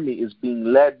Assyrian army is being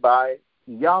led by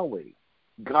Yahweh.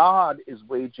 God is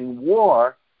waging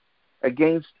war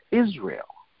against Israel.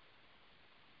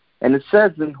 And it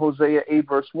says in Hosea 8,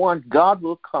 verse 1, God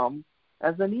will come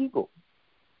as an eagle.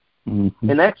 Mm-hmm.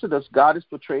 In Exodus, God is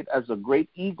portrayed as a great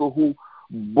eagle who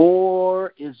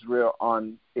bore Israel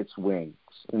on its wings,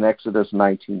 in Exodus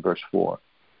 19, verse 4.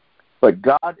 But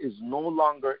God is no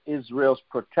longer Israel's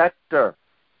protector.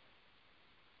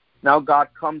 Now God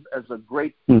comes as a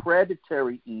great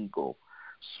predatory eagle,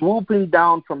 swooping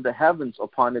down from the heavens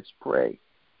upon its prey.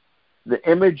 The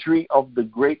imagery of the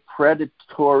great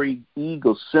predatory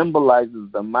eagle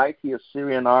symbolizes the mighty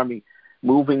Assyrian army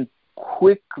moving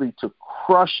quickly to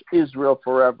crush Israel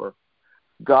forever.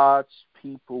 God's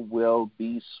people will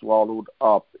be swallowed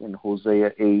up in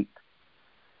Hosea 8,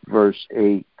 verse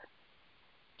 8.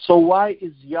 So why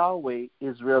is Yahweh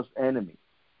Israel's enemy?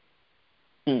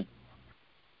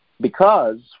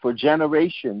 Because for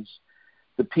generations,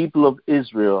 the people of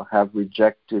Israel have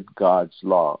rejected God's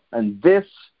law. And this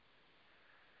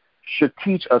should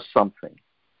teach us something.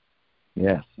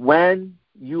 Yes. When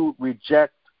you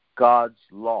reject God's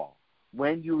law,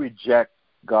 when you reject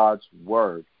God's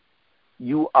word,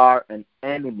 you are an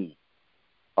enemy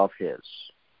of his.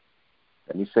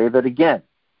 Let me say that again.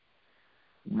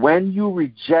 When you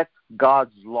reject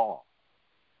God's law,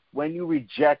 when you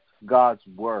reject God's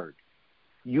word,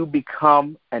 you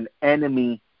become an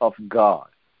enemy of God.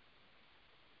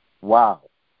 Wow.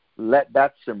 Let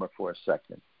that simmer for a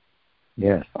second.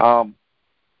 Yes.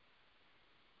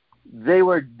 They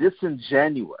were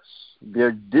disingenuous.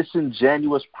 Their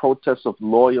disingenuous protest of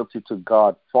loyalty to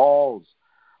God falls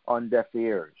on deaf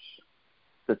ears.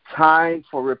 The time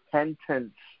for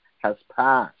repentance has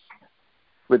passed.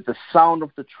 With the sound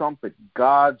of the trumpet,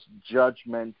 God's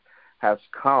judgment has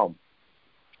come.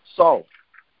 So,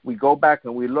 we go back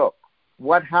and we look.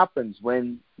 What happens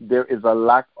when there is a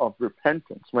lack of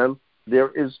repentance? Well, there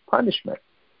is punishment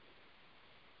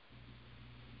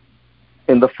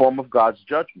in the form of God's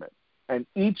judgment. And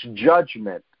each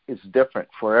judgment is different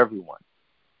for everyone,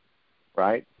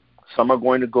 right? Some are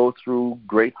going to go through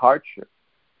great hardship.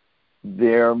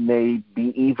 There may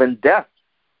be even death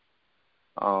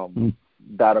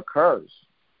that occurs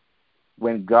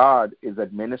when God is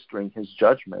administering his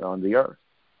judgment on the earth.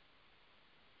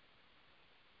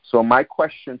 So my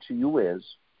question to you is,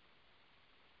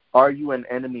 are you an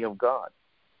enemy of God?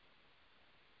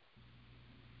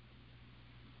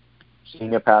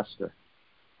 Senior Pastor,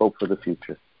 Hope for the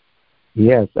Future.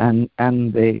 Yes, and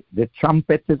the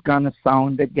trumpet is going to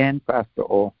sound again, Pastor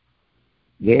O.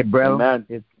 Gabriel Amen.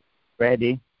 is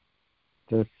ready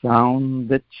to sound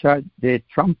the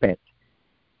trumpet,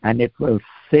 and it will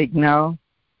signal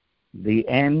the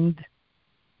end,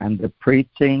 and the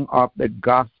preaching of the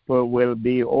gospel will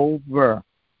be over.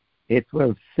 It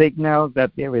will signal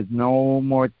that there is no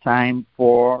more time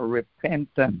for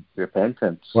repentance.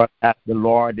 But that the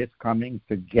Lord is coming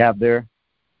to gather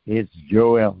his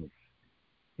jewels.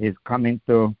 He's coming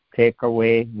to take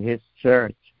away his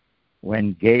church.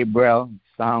 When Gabriel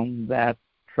sounds that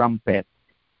trumpet,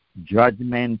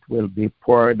 judgment will be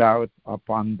poured out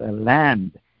upon the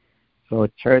land. So,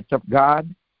 Church of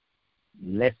God,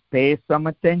 let's pay some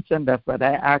attention. That's what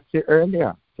I asked you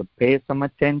earlier, to pay some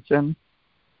attention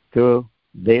to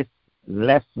this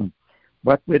lesson.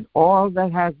 But with all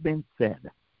that has been said,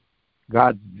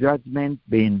 God's judgment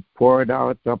being poured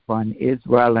out upon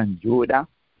Israel and Judah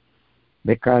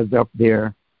because of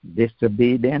their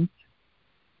disobedience,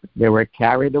 they were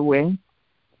carried away.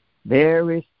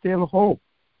 There is still hope.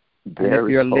 And if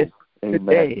you're listening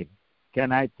today,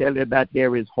 can I tell you that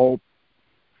there is hope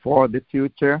for the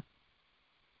future?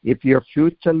 If your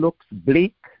future looks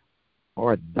bleak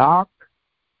or dark,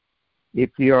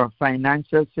 if your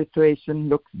financial situation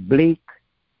looks bleak,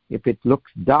 if it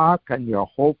looks dark and you're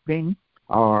hoping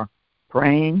or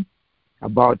praying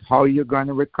about how you're going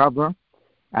to recover,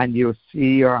 and you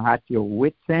see you're at your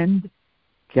wit's end,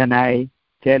 can I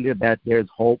tell you that there's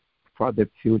hope for the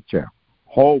future?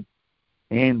 Hope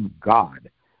in God.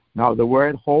 Now, the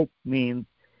word hope means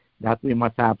that we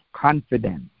must have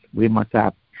confidence. We must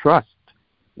have trust.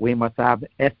 We must have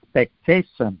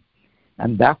expectation.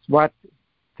 And that's what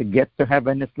to get to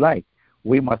heaven is like.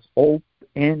 We must hope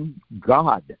in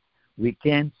God. We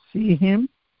can't see him.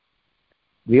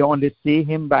 We only see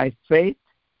him by faith.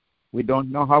 We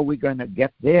don't know how we're going to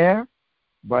get there,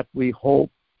 but we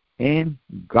hope in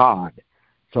God.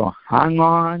 So hang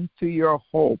on to your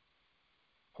hope.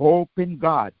 Hope in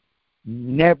God.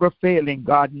 Never failing.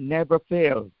 God never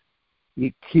fails.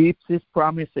 He keeps his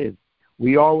promises.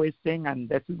 We always sing, and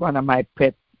this is one of my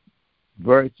pet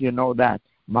verse, you know that.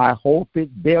 My hope is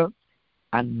built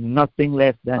on nothing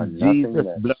less than Jesus'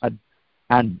 blood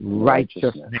and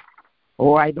righteousness.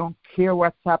 Oh, I don't care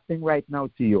what's happening right now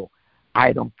to you.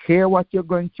 I don't care what you're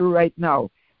going through right now.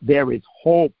 There is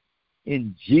hope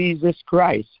in Jesus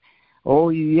Christ. Oh,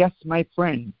 yes, my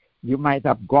friend. You might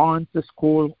have gone to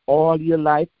school all your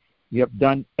life. You have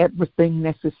done everything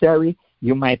necessary.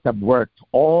 You might have worked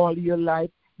all your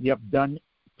life. You have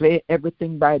play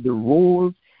everything by the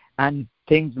rules, and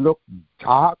things look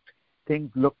dark.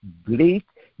 Things look bleak.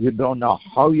 You don't know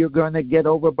how you're going to get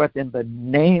over, but in the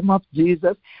name of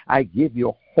Jesus, I give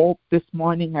you hope this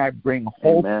morning. I bring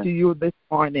hope to you this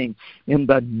morning in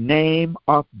the name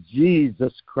of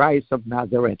Jesus Christ of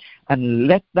Nazareth. And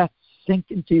let that sink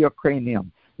into your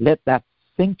cranium. Let that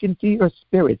sink into your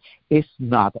spirit. It's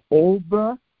not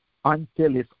over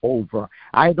until it's over.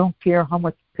 I don't care how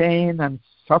much pain and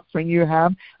suffering you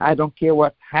have. I don't care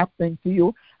what's happening to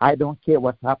you. I don't care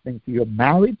what's happening to your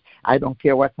marriage. I don't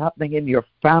care what's happening in your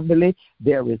family.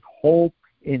 There is hope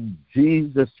in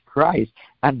Jesus Christ.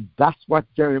 And that's what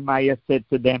Jeremiah said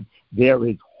to them. There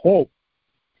is hope.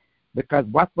 Because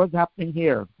what was happening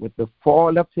here with the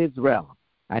fall of Israel,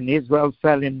 and Israel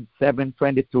fell in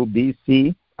 722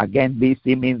 BC. Again,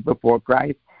 BC means before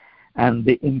Christ. And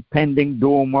the impending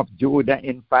doom of Judah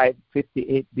in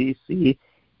 558 BC,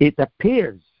 it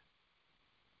appears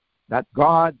that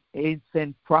God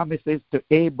sent promises to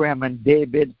Abraham and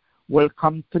David will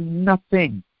come to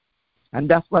nothing. And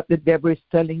that's what the devil is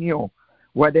telling you.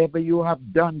 Whatever you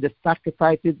have done, the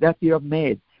sacrifices that you have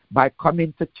made, by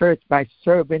coming to church, by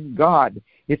serving God,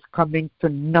 it's coming to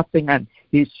nothing. And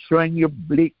he's showing you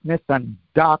bleakness and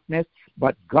darkness.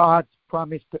 But God's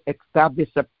promise to establish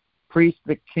a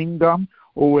priestly kingdom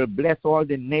who will bless all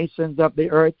the nations of the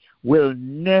earth will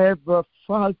never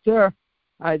falter.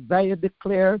 Isaiah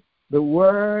declared, the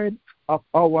word of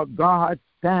our God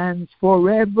stands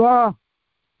forever.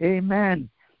 Amen.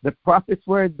 The prophet's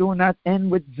word do not end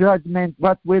with judgment,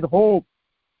 but with hope.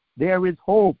 There is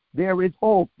hope. There is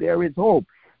hope. There is hope.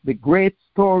 The great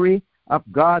story of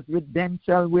God's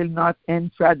redemption will not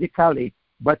end tragically,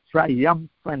 but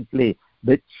triumphantly.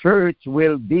 The church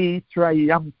will be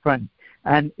triumphant.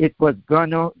 And it was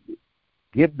going to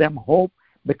give them hope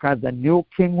because a new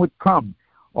king would come.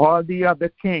 All the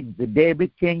other kings, the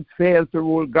David kings, failed to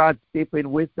rule God's people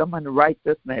in wisdom and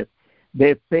righteousness.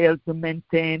 They failed to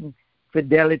maintain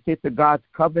fidelity to God's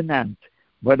covenant.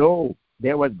 But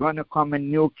there was going to come a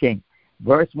new king.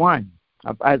 Verse 1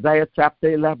 of Isaiah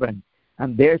chapter 11.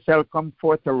 And there shall come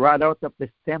forth a rod out of the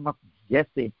stem of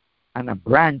Jesse, and a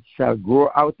branch shall grow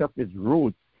out of his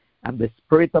roots. And the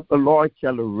Spirit of the Lord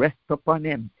shall rest upon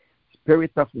him,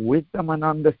 Spirit of wisdom and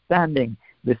understanding,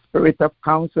 the Spirit of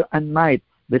counsel and might,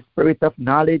 the Spirit of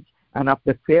knowledge and of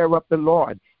the fear of the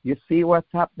Lord. You see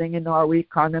what's happening in our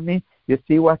economy? You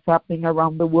see what's happening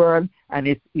around the world? And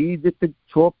it's easy to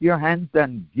throw up your hands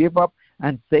and give up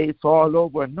and say it's all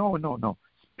over. No, no, no.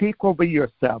 Speak over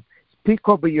yourself. Speak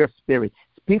over your spirit.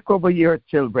 Speak over your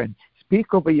children.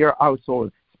 Speak over your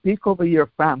household. Speak over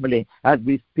your family as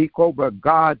we speak over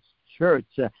God's church,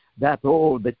 that,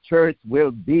 the church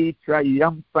will be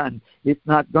triumphant. It's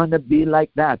not going to be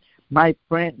like that. My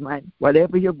friend,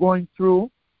 whatever you're going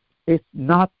through, it's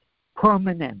not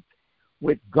permanent.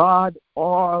 With God,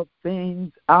 all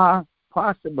things are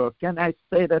possible. Can I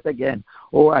say that again?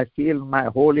 I feel my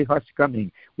holy hush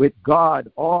coming. With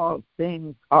God, all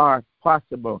things are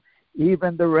possible.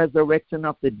 Even the resurrection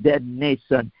of the dead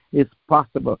nation is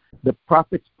possible. The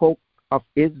prophet spoke of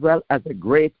Israel as a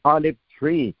great olive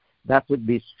tree that would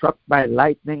be struck by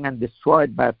lightning and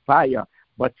destroyed by fire.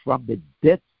 But from the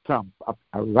dead stump of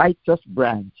a righteous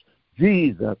branch,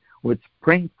 Jesus would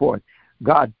spring forth.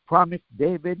 God promised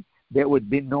David there would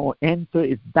be no end to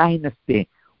his dynasty.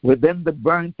 Within the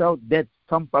burnt-out dead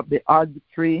stump of the olive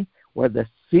tree was a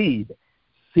seed,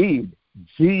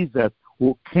 Jesus,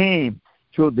 who came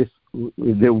through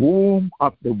the womb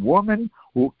of the woman,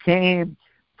 who came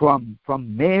from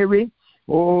Mary.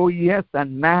 Oh, yes,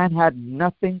 and man had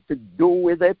nothing to do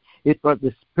with it. It was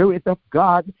the Spirit of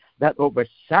God that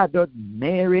overshadowed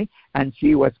Mary, and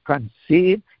she was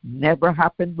conceived. Never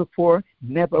happened before,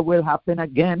 never will happen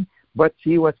again. but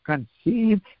she was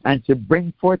conceived and to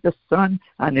bring forth a son,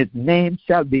 and his name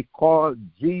shall be called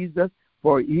Jesus,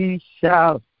 for he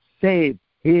shall save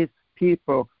his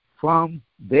people from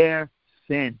their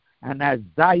sin. And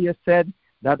Isaiah said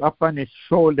that upon his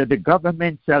shoulder, the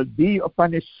government shall be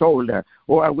upon his shoulder.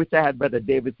 Oh, I wish I had Brother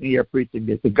Davidson here preaching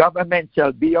this. The government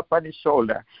shall be upon his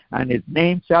shoulder, and his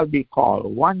name shall be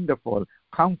called Wonderful,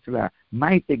 Counselor,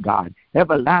 Mighty God,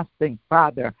 Everlasting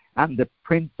Father, and the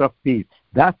Prince of Peace.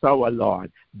 That's our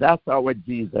Lord. That's our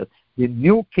Jesus. The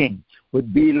new king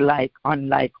would be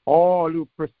unlike all who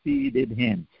preceded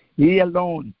him. He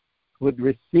alone would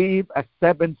receive a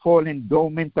sevenfold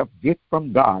endowment of gift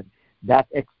from God that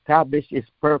establish his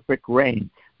perfect reign.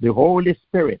 The Holy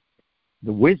Spirit,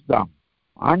 the wisdom,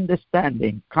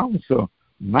 understanding, counsel,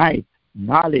 might,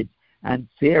 knowledge, and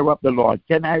fear of the Lord.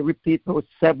 Can I repeat those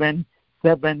seven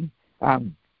gifts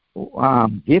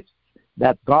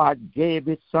that God gave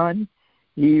his son?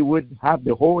 He would have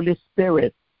the Holy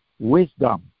Spirit,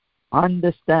 wisdom,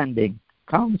 understanding,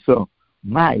 counsel,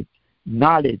 might,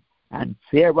 knowledge, and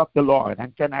fear of the Lord.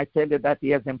 And can I tell you that he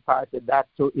has imparted that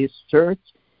to his church?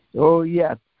 Oh,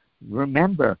 yes.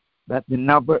 Remember that the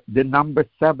number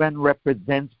 7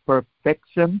 represents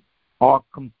perfection or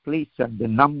completion. The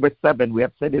number 7, we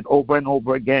have said it over and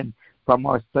over again from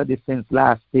our study since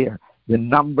last year. The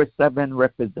number 7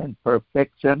 represents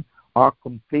perfection or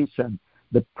completion.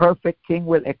 The perfect king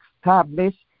will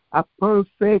establish a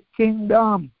perfect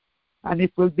kingdom, and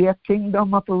it will be a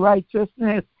kingdom of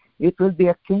righteousness. It will be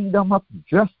a kingdom of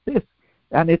justice,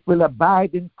 and it will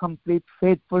abide in complete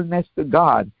faithfulness to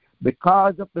God.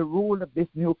 Because of the rule of this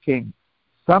new king,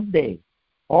 someday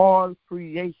all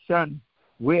creation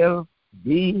will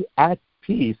be at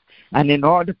peace. And in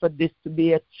order for this to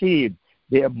be achieved,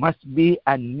 there must be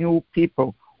a new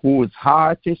people whose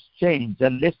heart is changed.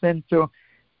 And listen to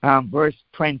verse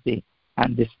 20.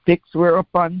 And the sticks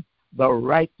whereupon the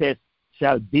righteous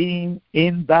shall be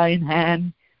in thine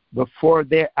hand before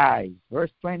their eyes.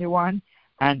 Verse 21.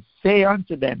 And say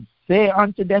unto them,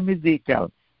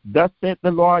 Ezekiel, thus saith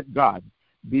the Lord God,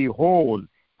 behold,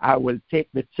 I will take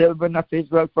the children of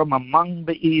Israel from among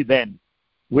the heathen,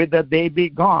 whither they be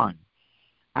gone,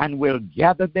 and will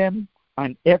gather them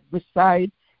on every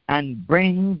side and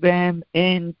bring them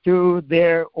into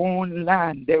their own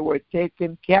land. They were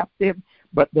taken captive,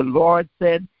 but the Lord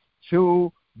said,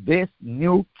 to this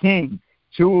new king,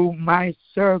 to my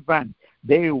servant,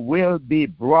 they will be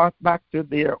brought back to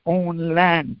their own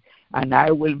land, and I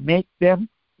will make them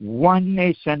one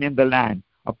nation in the land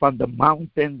upon the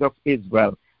mountains of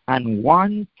Israel, and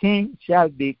one king shall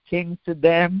be king to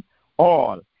them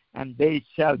all, and they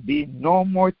shall be no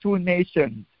more two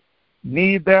nations,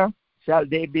 neither shall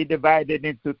they be divided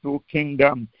into two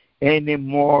kingdoms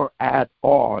anymore at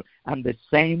all. And the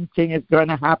same thing is going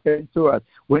to happen to us.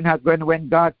 We're not going to, when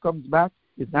God comes back,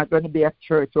 it's not going to be a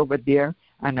church over there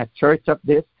and a church of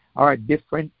this or a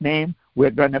different name.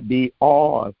 We're going to be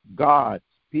all God's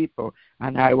people.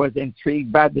 And I was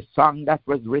intrigued by the song that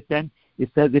was written.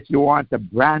 It says, if you want a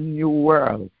brand new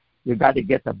world, you got to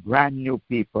get a brand new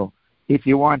people. If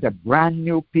you want a brand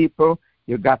new people,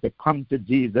 you got to come to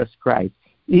Jesus Christ.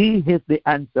 He is the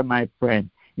answer, my friend.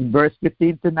 In verse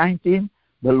 15 to 19,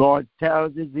 the Lord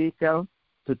tells Ezekiel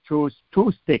to choose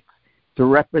 2 sticks to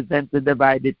represent the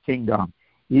divided kingdom.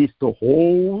 He is to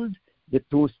hold the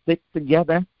 2 sticks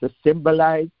together to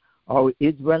symbolize how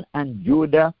Israel and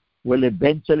Judah will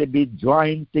eventually be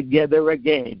joined together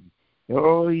again.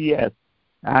 Oh, yes.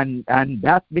 And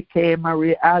that became a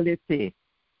reality.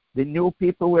 The new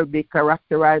people will be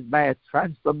characterized by a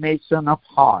transformation of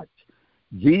heart.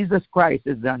 Jesus Christ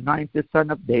is the anointed Son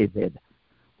of David,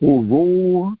 who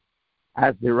ruled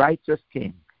as the righteous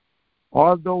King.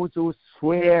 All those who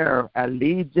swear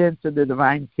allegiance to the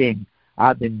divine King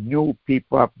are the new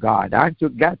people of God. Aren't you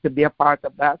glad to be a part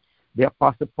of that? The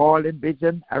Apostle Paul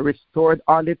envisioned a restored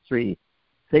olive tree,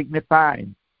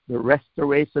 signifying the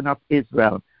restoration of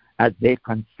Israel as they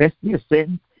confess their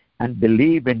sins and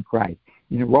believe in Christ.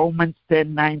 In Romans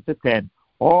 10:9-10,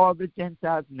 all the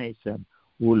Gentile nations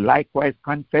who likewise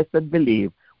confess and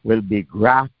believe will be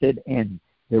grafted in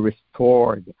the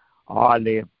restored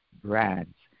olive branch.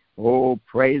 Oh,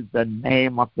 praise the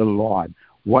name of the Lord.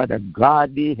 What a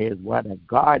God he is, what a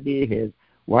God he is,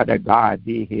 what a God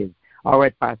he is. All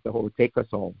right, Pastor Ho, take us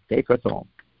home. Take us home.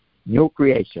 New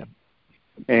creation.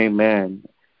 Amen.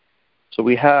 So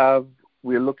we have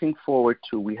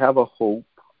a hope,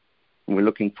 and we're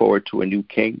looking forward to a new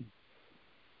king,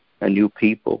 a new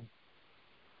people,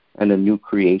 and a new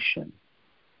creation.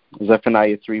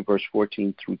 Zephaniah 3, verse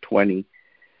 14-20,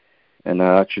 and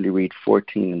I'll actually read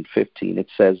 14 and 15. It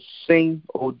says, sing,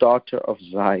 O daughter of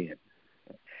Zion.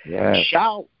 Yes.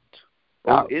 Shout, O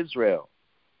Shout. Israel.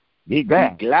 Be Be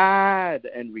glad. glad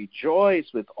and rejoice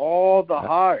with all the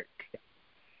heart,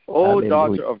 O Hallelujah.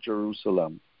 daughter of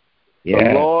Jerusalem. The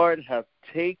Yes. Lord hath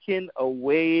taken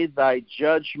away thy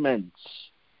judgments.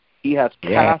 He hath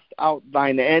Yes. cast out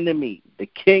thine enemy, the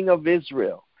King of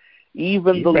Israel.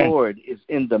 Even the Amen. Lord is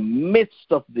in the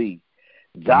midst of thee.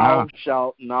 Thou Yeah.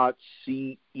 shalt not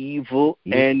see evil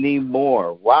Yeah.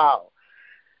 anymore. Wow.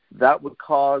 That would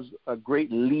cause a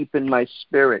great leap in my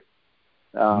spirit.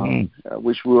 I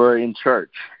wish we were in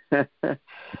church.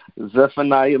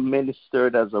 Zephaniah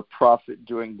ministered as a prophet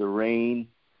during the reign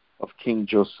of King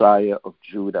Josiah of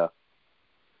Judah.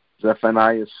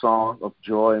 Zephaniah's song of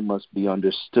joy must be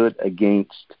understood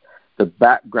against the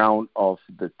background of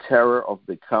the terror of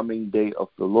the coming day of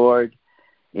the Lord,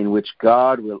 in which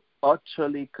God will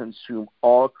utterly consume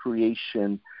all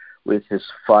creation with his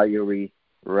fiery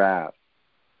wrath.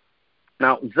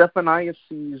 Now, Zephaniah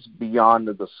sees beyond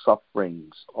the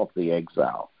sufferings of the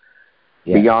exile,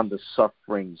 beyond the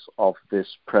sufferings of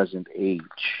this present age.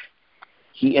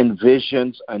 He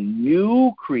envisions a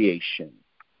new creation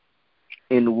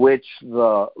in which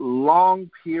the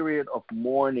long period of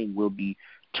mourning will be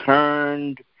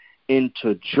turned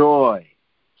into joy,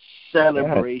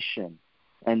 celebration,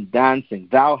 and dancing.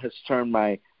 Thou hast turned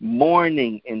my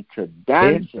mourning into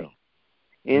dancing.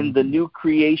 In the new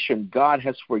creation, God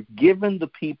has forgiven the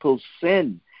people's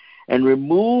sin and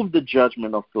removed the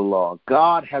judgment of the law.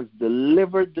 God has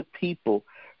delivered the people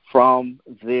from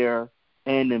their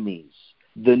enemies.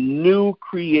 The new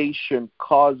creation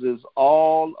causes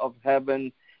all of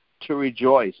heaven to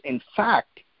rejoice. In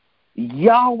fact,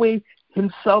 Yahweh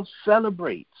himself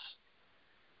celebrates.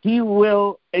 He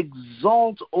will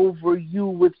exult over you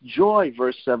with joy,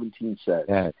 verse 17 says.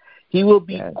 Yes. He will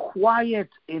be quiet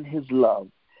in his love.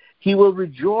 He will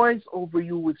rejoice over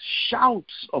you with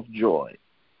shouts of joy.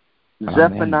 Amen.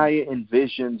 Zephaniah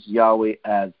envisions Yahweh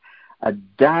as a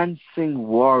dancing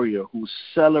warrior who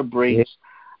celebrates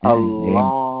a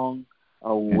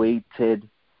long-awaited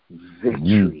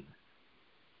victory.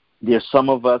 There's some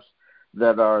of us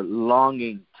that are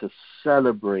longing to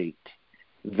celebrate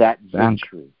that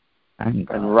victory.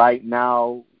 And right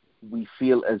now, we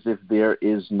feel as if there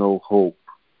is no hope.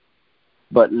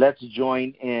 But let's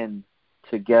join in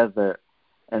together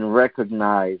and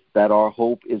recognize that our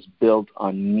hope is built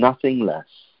on nothing less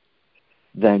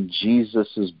than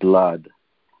Jesus' blood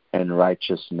and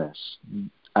righteousness.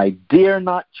 I dare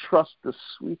not trust the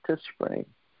sweetest frame,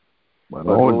 but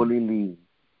wholly lean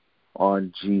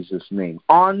on Jesus' name.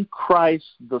 On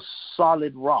Christ, the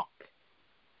solid rock,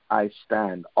 I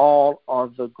stand. All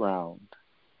other ground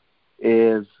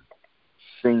is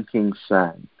sinking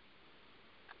sand.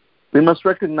 We must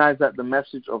recognize that the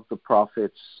message of the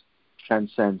prophets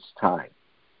transcends time.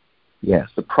 Yes.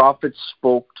 The prophets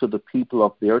spoke to the people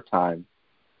of their time,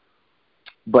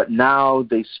 but now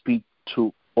they speak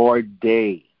to our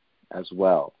day as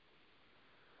well.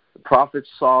 The prophets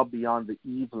saw beyond the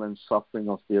evil and suffering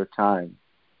of their time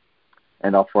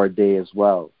and of our day as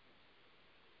well.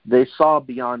 They saw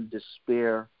beyond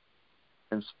despair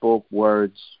and spoke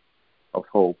words of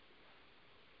hope.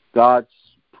 God's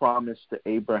promise to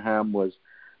Abraham was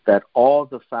that all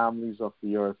the families of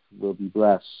the earth will be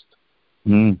blessed.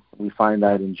 We find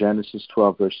that in Genesis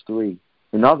 12, verse 3.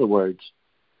 In other words,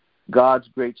 God's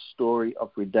great story of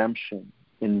redemption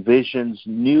envisions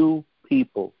new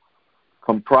people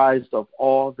comprised of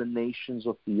all the nations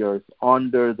of the earth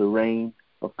under the reign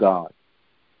of God.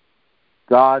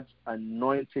 God's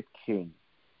anointed King,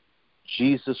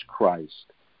 Jesus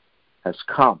Christ, has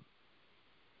come.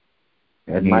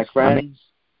 And my friends,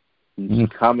 he's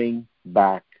coming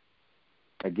back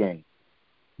again.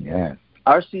 Yes.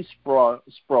 R.C.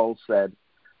 Sproul said,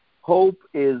 hope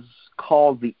is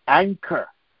called the anchor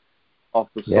of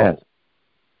the soul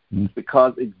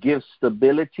because it gives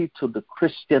stability to the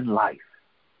Christian life.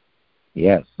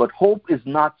 Yes. But hope is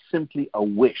not simply a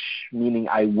wish, meaning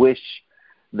I wish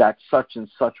that such and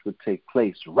such would take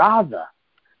place. Rather,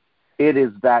 it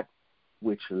is that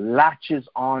which latches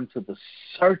on to the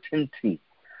certainty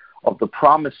of the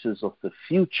promises of the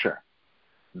future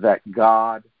that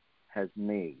God has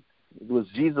made. It was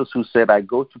Jesus who said, I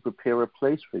go to prepare a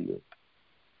place for you.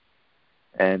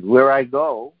 And where I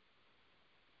go,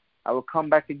 I will come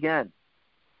back again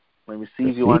and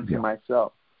receive you unto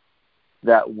myself,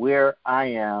 that where I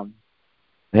am,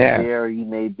 there you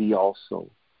may be also.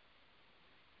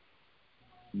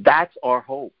 That's our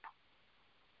hope.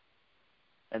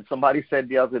 And somebody said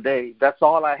the other day, that's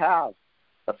all I have.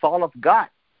 That's all I've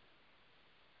got.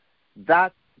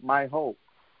 That's my hope.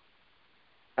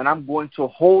 And I'm going to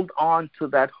hold on to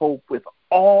that hope with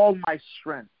all my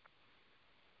strength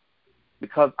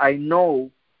because I know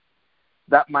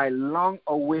that my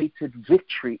long-awaited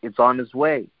victory is on its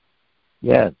way.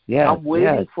 Yes, yes. I'm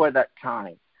waiting yes. for that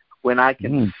time when I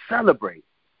can celebrate.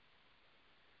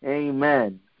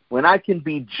 Amen. When I can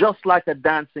be just like a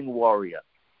dancing warrior,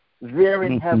 there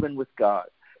in heaven with God,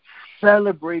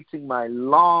 celebrating my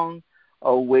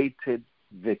long-awaited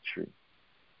victory.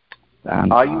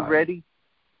 Are you ready?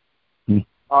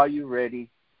 Are you ready?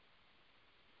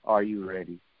 Are you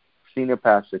ready? Senior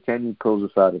Pastor, can you close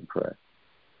us out in prayer?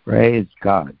 Praise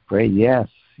God. Yes.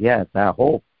 I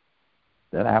hope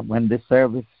that when the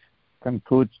service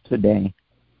concludes today,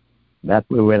 that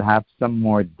we will have some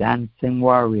more dancing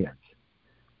warriors.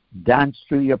 Dance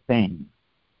through your pain.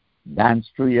 Dance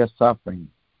through your suffering.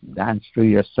 Dance through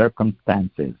your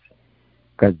circumstances.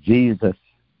 Because Jesus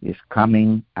is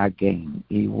coming again.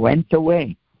 He went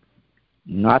away,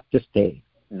 not to stay.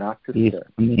 He's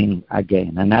coming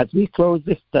again. And as we close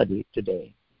this study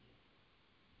today,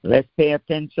 let's pay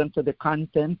attention to the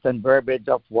contents and verbiage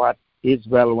of what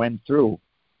Israel went through.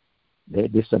 They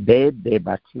disobeyed, they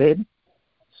backslid,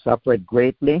 suffered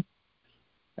greatly.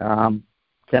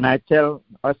 Can I tell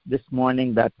us this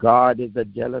morning that God is a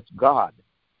jealous God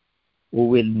who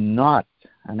will not,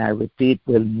 and I repeat,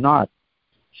 will not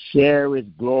share his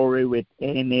glory with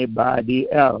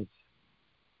anybody else.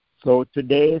 So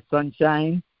today,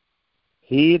 sunshine,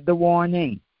 heed the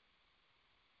warning.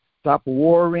 Stop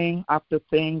worrying after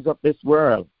things of this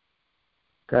world,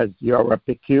 because you're a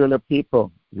peculiar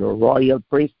people. You're a royal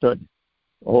priesthood,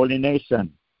 holy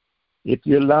nation. If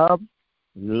you love,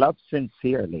 love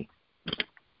sincerely.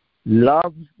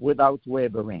 Love without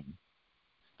wavering.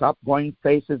 Stop going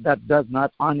places that does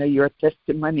not honor your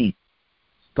testimony.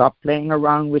 Stop playing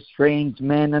around with strange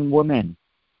men and women.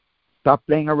 Stop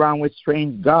playing around with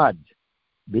strange gods.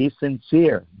 Be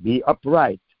sincere. Be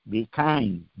upright. Be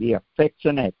kind. Be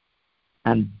affectionate.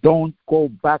 And don't go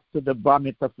back to the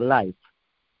vomit of life.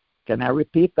 Can I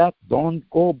repeat that? Don't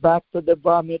go back to the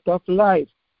vomit of life.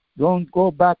 Don't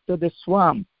go back to the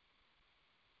swamp.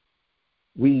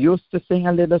 We used to sing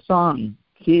a little song.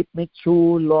 Keep me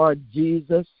true, Lord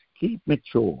Jesus. Keep me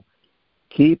true.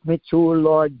 Keep me true,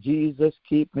 Lord Jesus.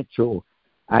 Keep me true.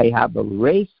 I have a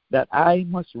race that I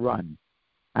must run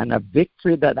and a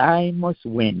victory that I must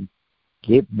win.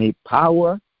 Give me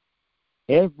power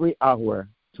every hour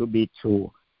to be true.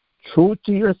 True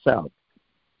to yourself.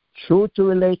 True to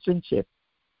relationship.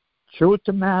 True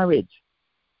to marriage.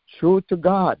 True to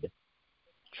God.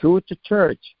 True to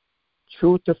church.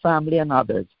 True to family and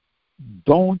others.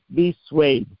 Don't be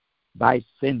swayed by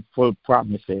sinful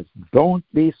promises. Don't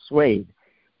be swayed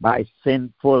by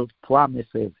sinful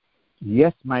promises.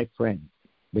 Yes, my friend,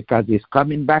 because he's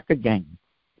coming back again.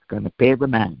 He's going to pay the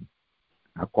man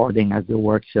according as the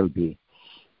work shall be.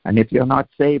 And if you're not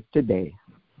saved today,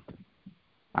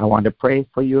 I want to pray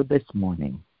for you this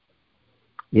morning.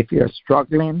 If you're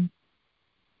struggling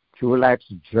through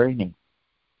life's journey,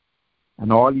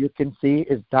 and all you can see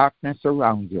is darkness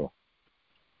around you,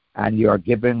 and you're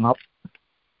giving up,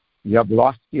 you have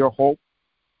lost your hope,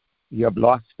 you have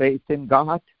lost faith in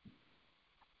God,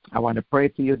 I want to pray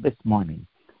for you this morning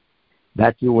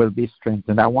that you will be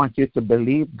strengthened. I want you to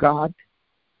believe God.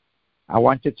 I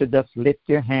want you to just lift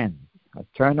your hand,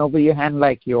 turn over your hand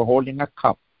like you're holding a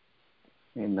cup,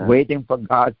 Amen. Waiting for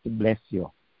God to bless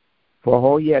you. For,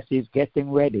 oh yes, he's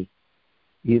getting ready.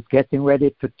 He's getting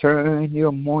ready to turn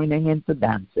your mourning into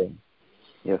dancing.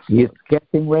 Yes, he's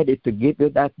getting ready to give you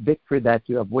that victory that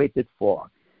you have waited for.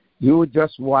 You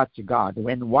just watch God.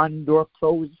 When one door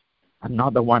closed,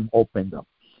 another one opened up.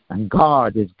 And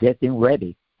God is getting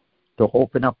ready to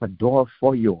open up a door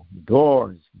for you.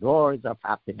 Doors of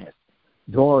happiness,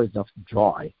 doors of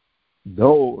joy,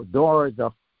 doors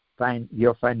of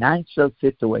your financial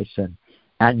situation.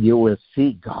 And you will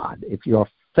see God. If you're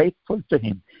faithful to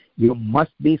him, you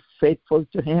must be faithful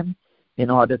to him in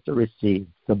order to receive.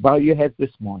 So bow your head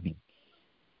this morning.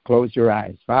 Close your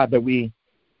eyes. Father, we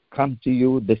come to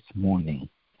you this morning.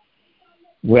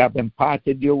 We have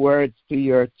imparted your words to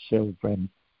your children,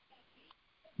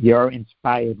 your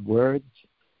inspired words.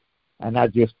 And as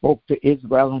you spoke to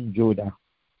Israel and Judah,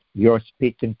 you're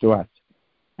speaking to us.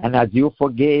 And as you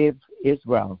forgave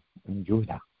Israel and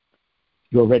Judah,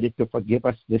 you're ready to forgive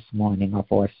us this morning of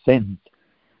our sins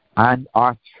and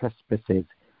our trespasses.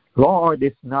 Lord,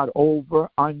 it's not over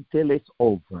until it's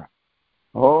over.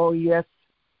 Oh, yes.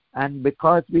 And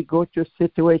because we go through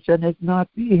situation, it's not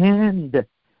the end.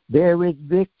 There is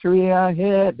victory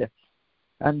ahead.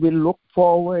 And we look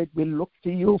forward, we look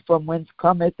to you from whence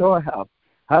cometh our help.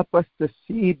 Help us to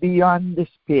see beyond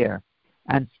despair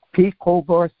and speak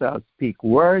over ourselves. Speak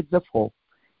words of hope.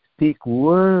 Speak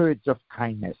words of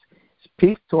kindness.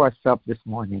 speak to ourselves this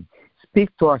morning. Speak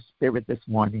to our spirit this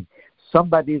morning.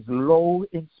 Somebody is low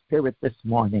in spirit this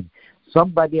morning.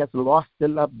 Somebody has lost the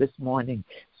love this morning.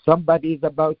 Somebody is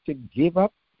about to give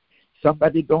up.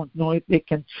 Somebody don't know if they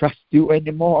can trust you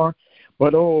anymore.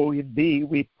 But oh, indeed,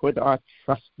 we put our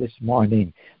trust this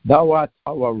morning. Thou art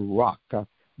our rock.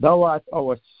 Thou art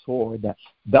our sword.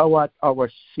 Thou art our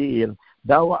shield.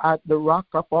 Thou art the rock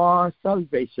of our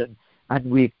salvation. And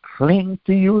we cling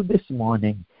to you this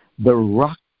morning, the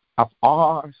rock of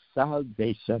our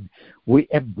salvation. We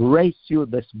embrace you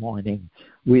this morning.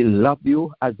 We love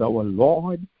you as our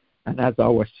Lord and as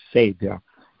our Savior.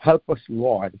 Help us,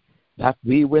 Lord, that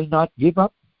we will not give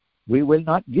up, we will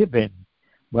not give in,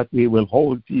 but we will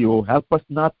hold to you. Help us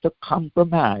not to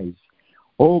compromise,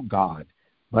 oh God,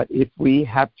 but if we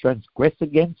have transgressed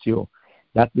against you,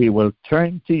 that we will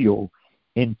turn to you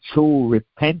in true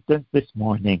repentance this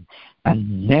morning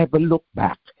and never look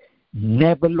back.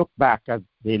 Never look back as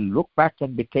they looked back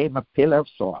and became a pillar of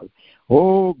salt.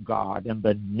 Oh God, in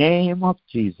the name of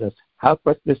Jesus, help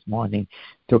us this morning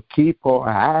to keep our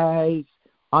eyes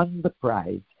on the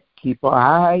prize. Keep our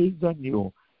eyes on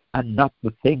you and not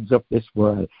the things of this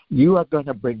world. You are going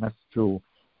to bring us through.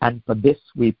 And for this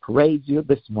we praise you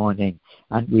this morning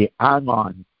and we hang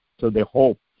on to the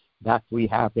hope that we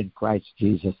have in Christ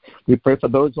Jesus. We pray for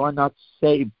those who are not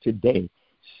saved today.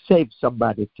 Save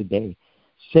somebody today.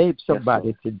 Save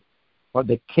somebody today. For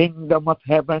the kingdom of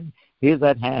heaven is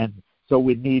at hand. So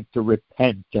we need to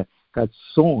repent because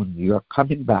soon you're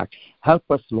coming back. Help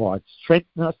us, Lord.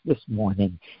 Strengthen us this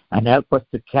morning and help us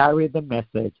to carry the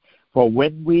message. For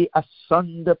when we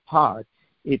asunder part,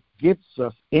 it gives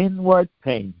us inward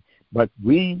pain, but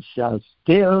we shall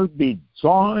still be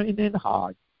joined in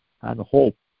heart and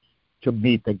hope to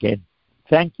meet again.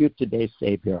 Thank you today,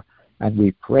 Savior, and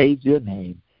we praise your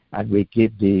name and we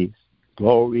give thee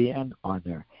glory and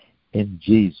honor. In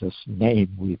Jesus'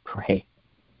 name we pray.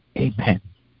 Amen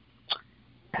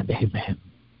and amen.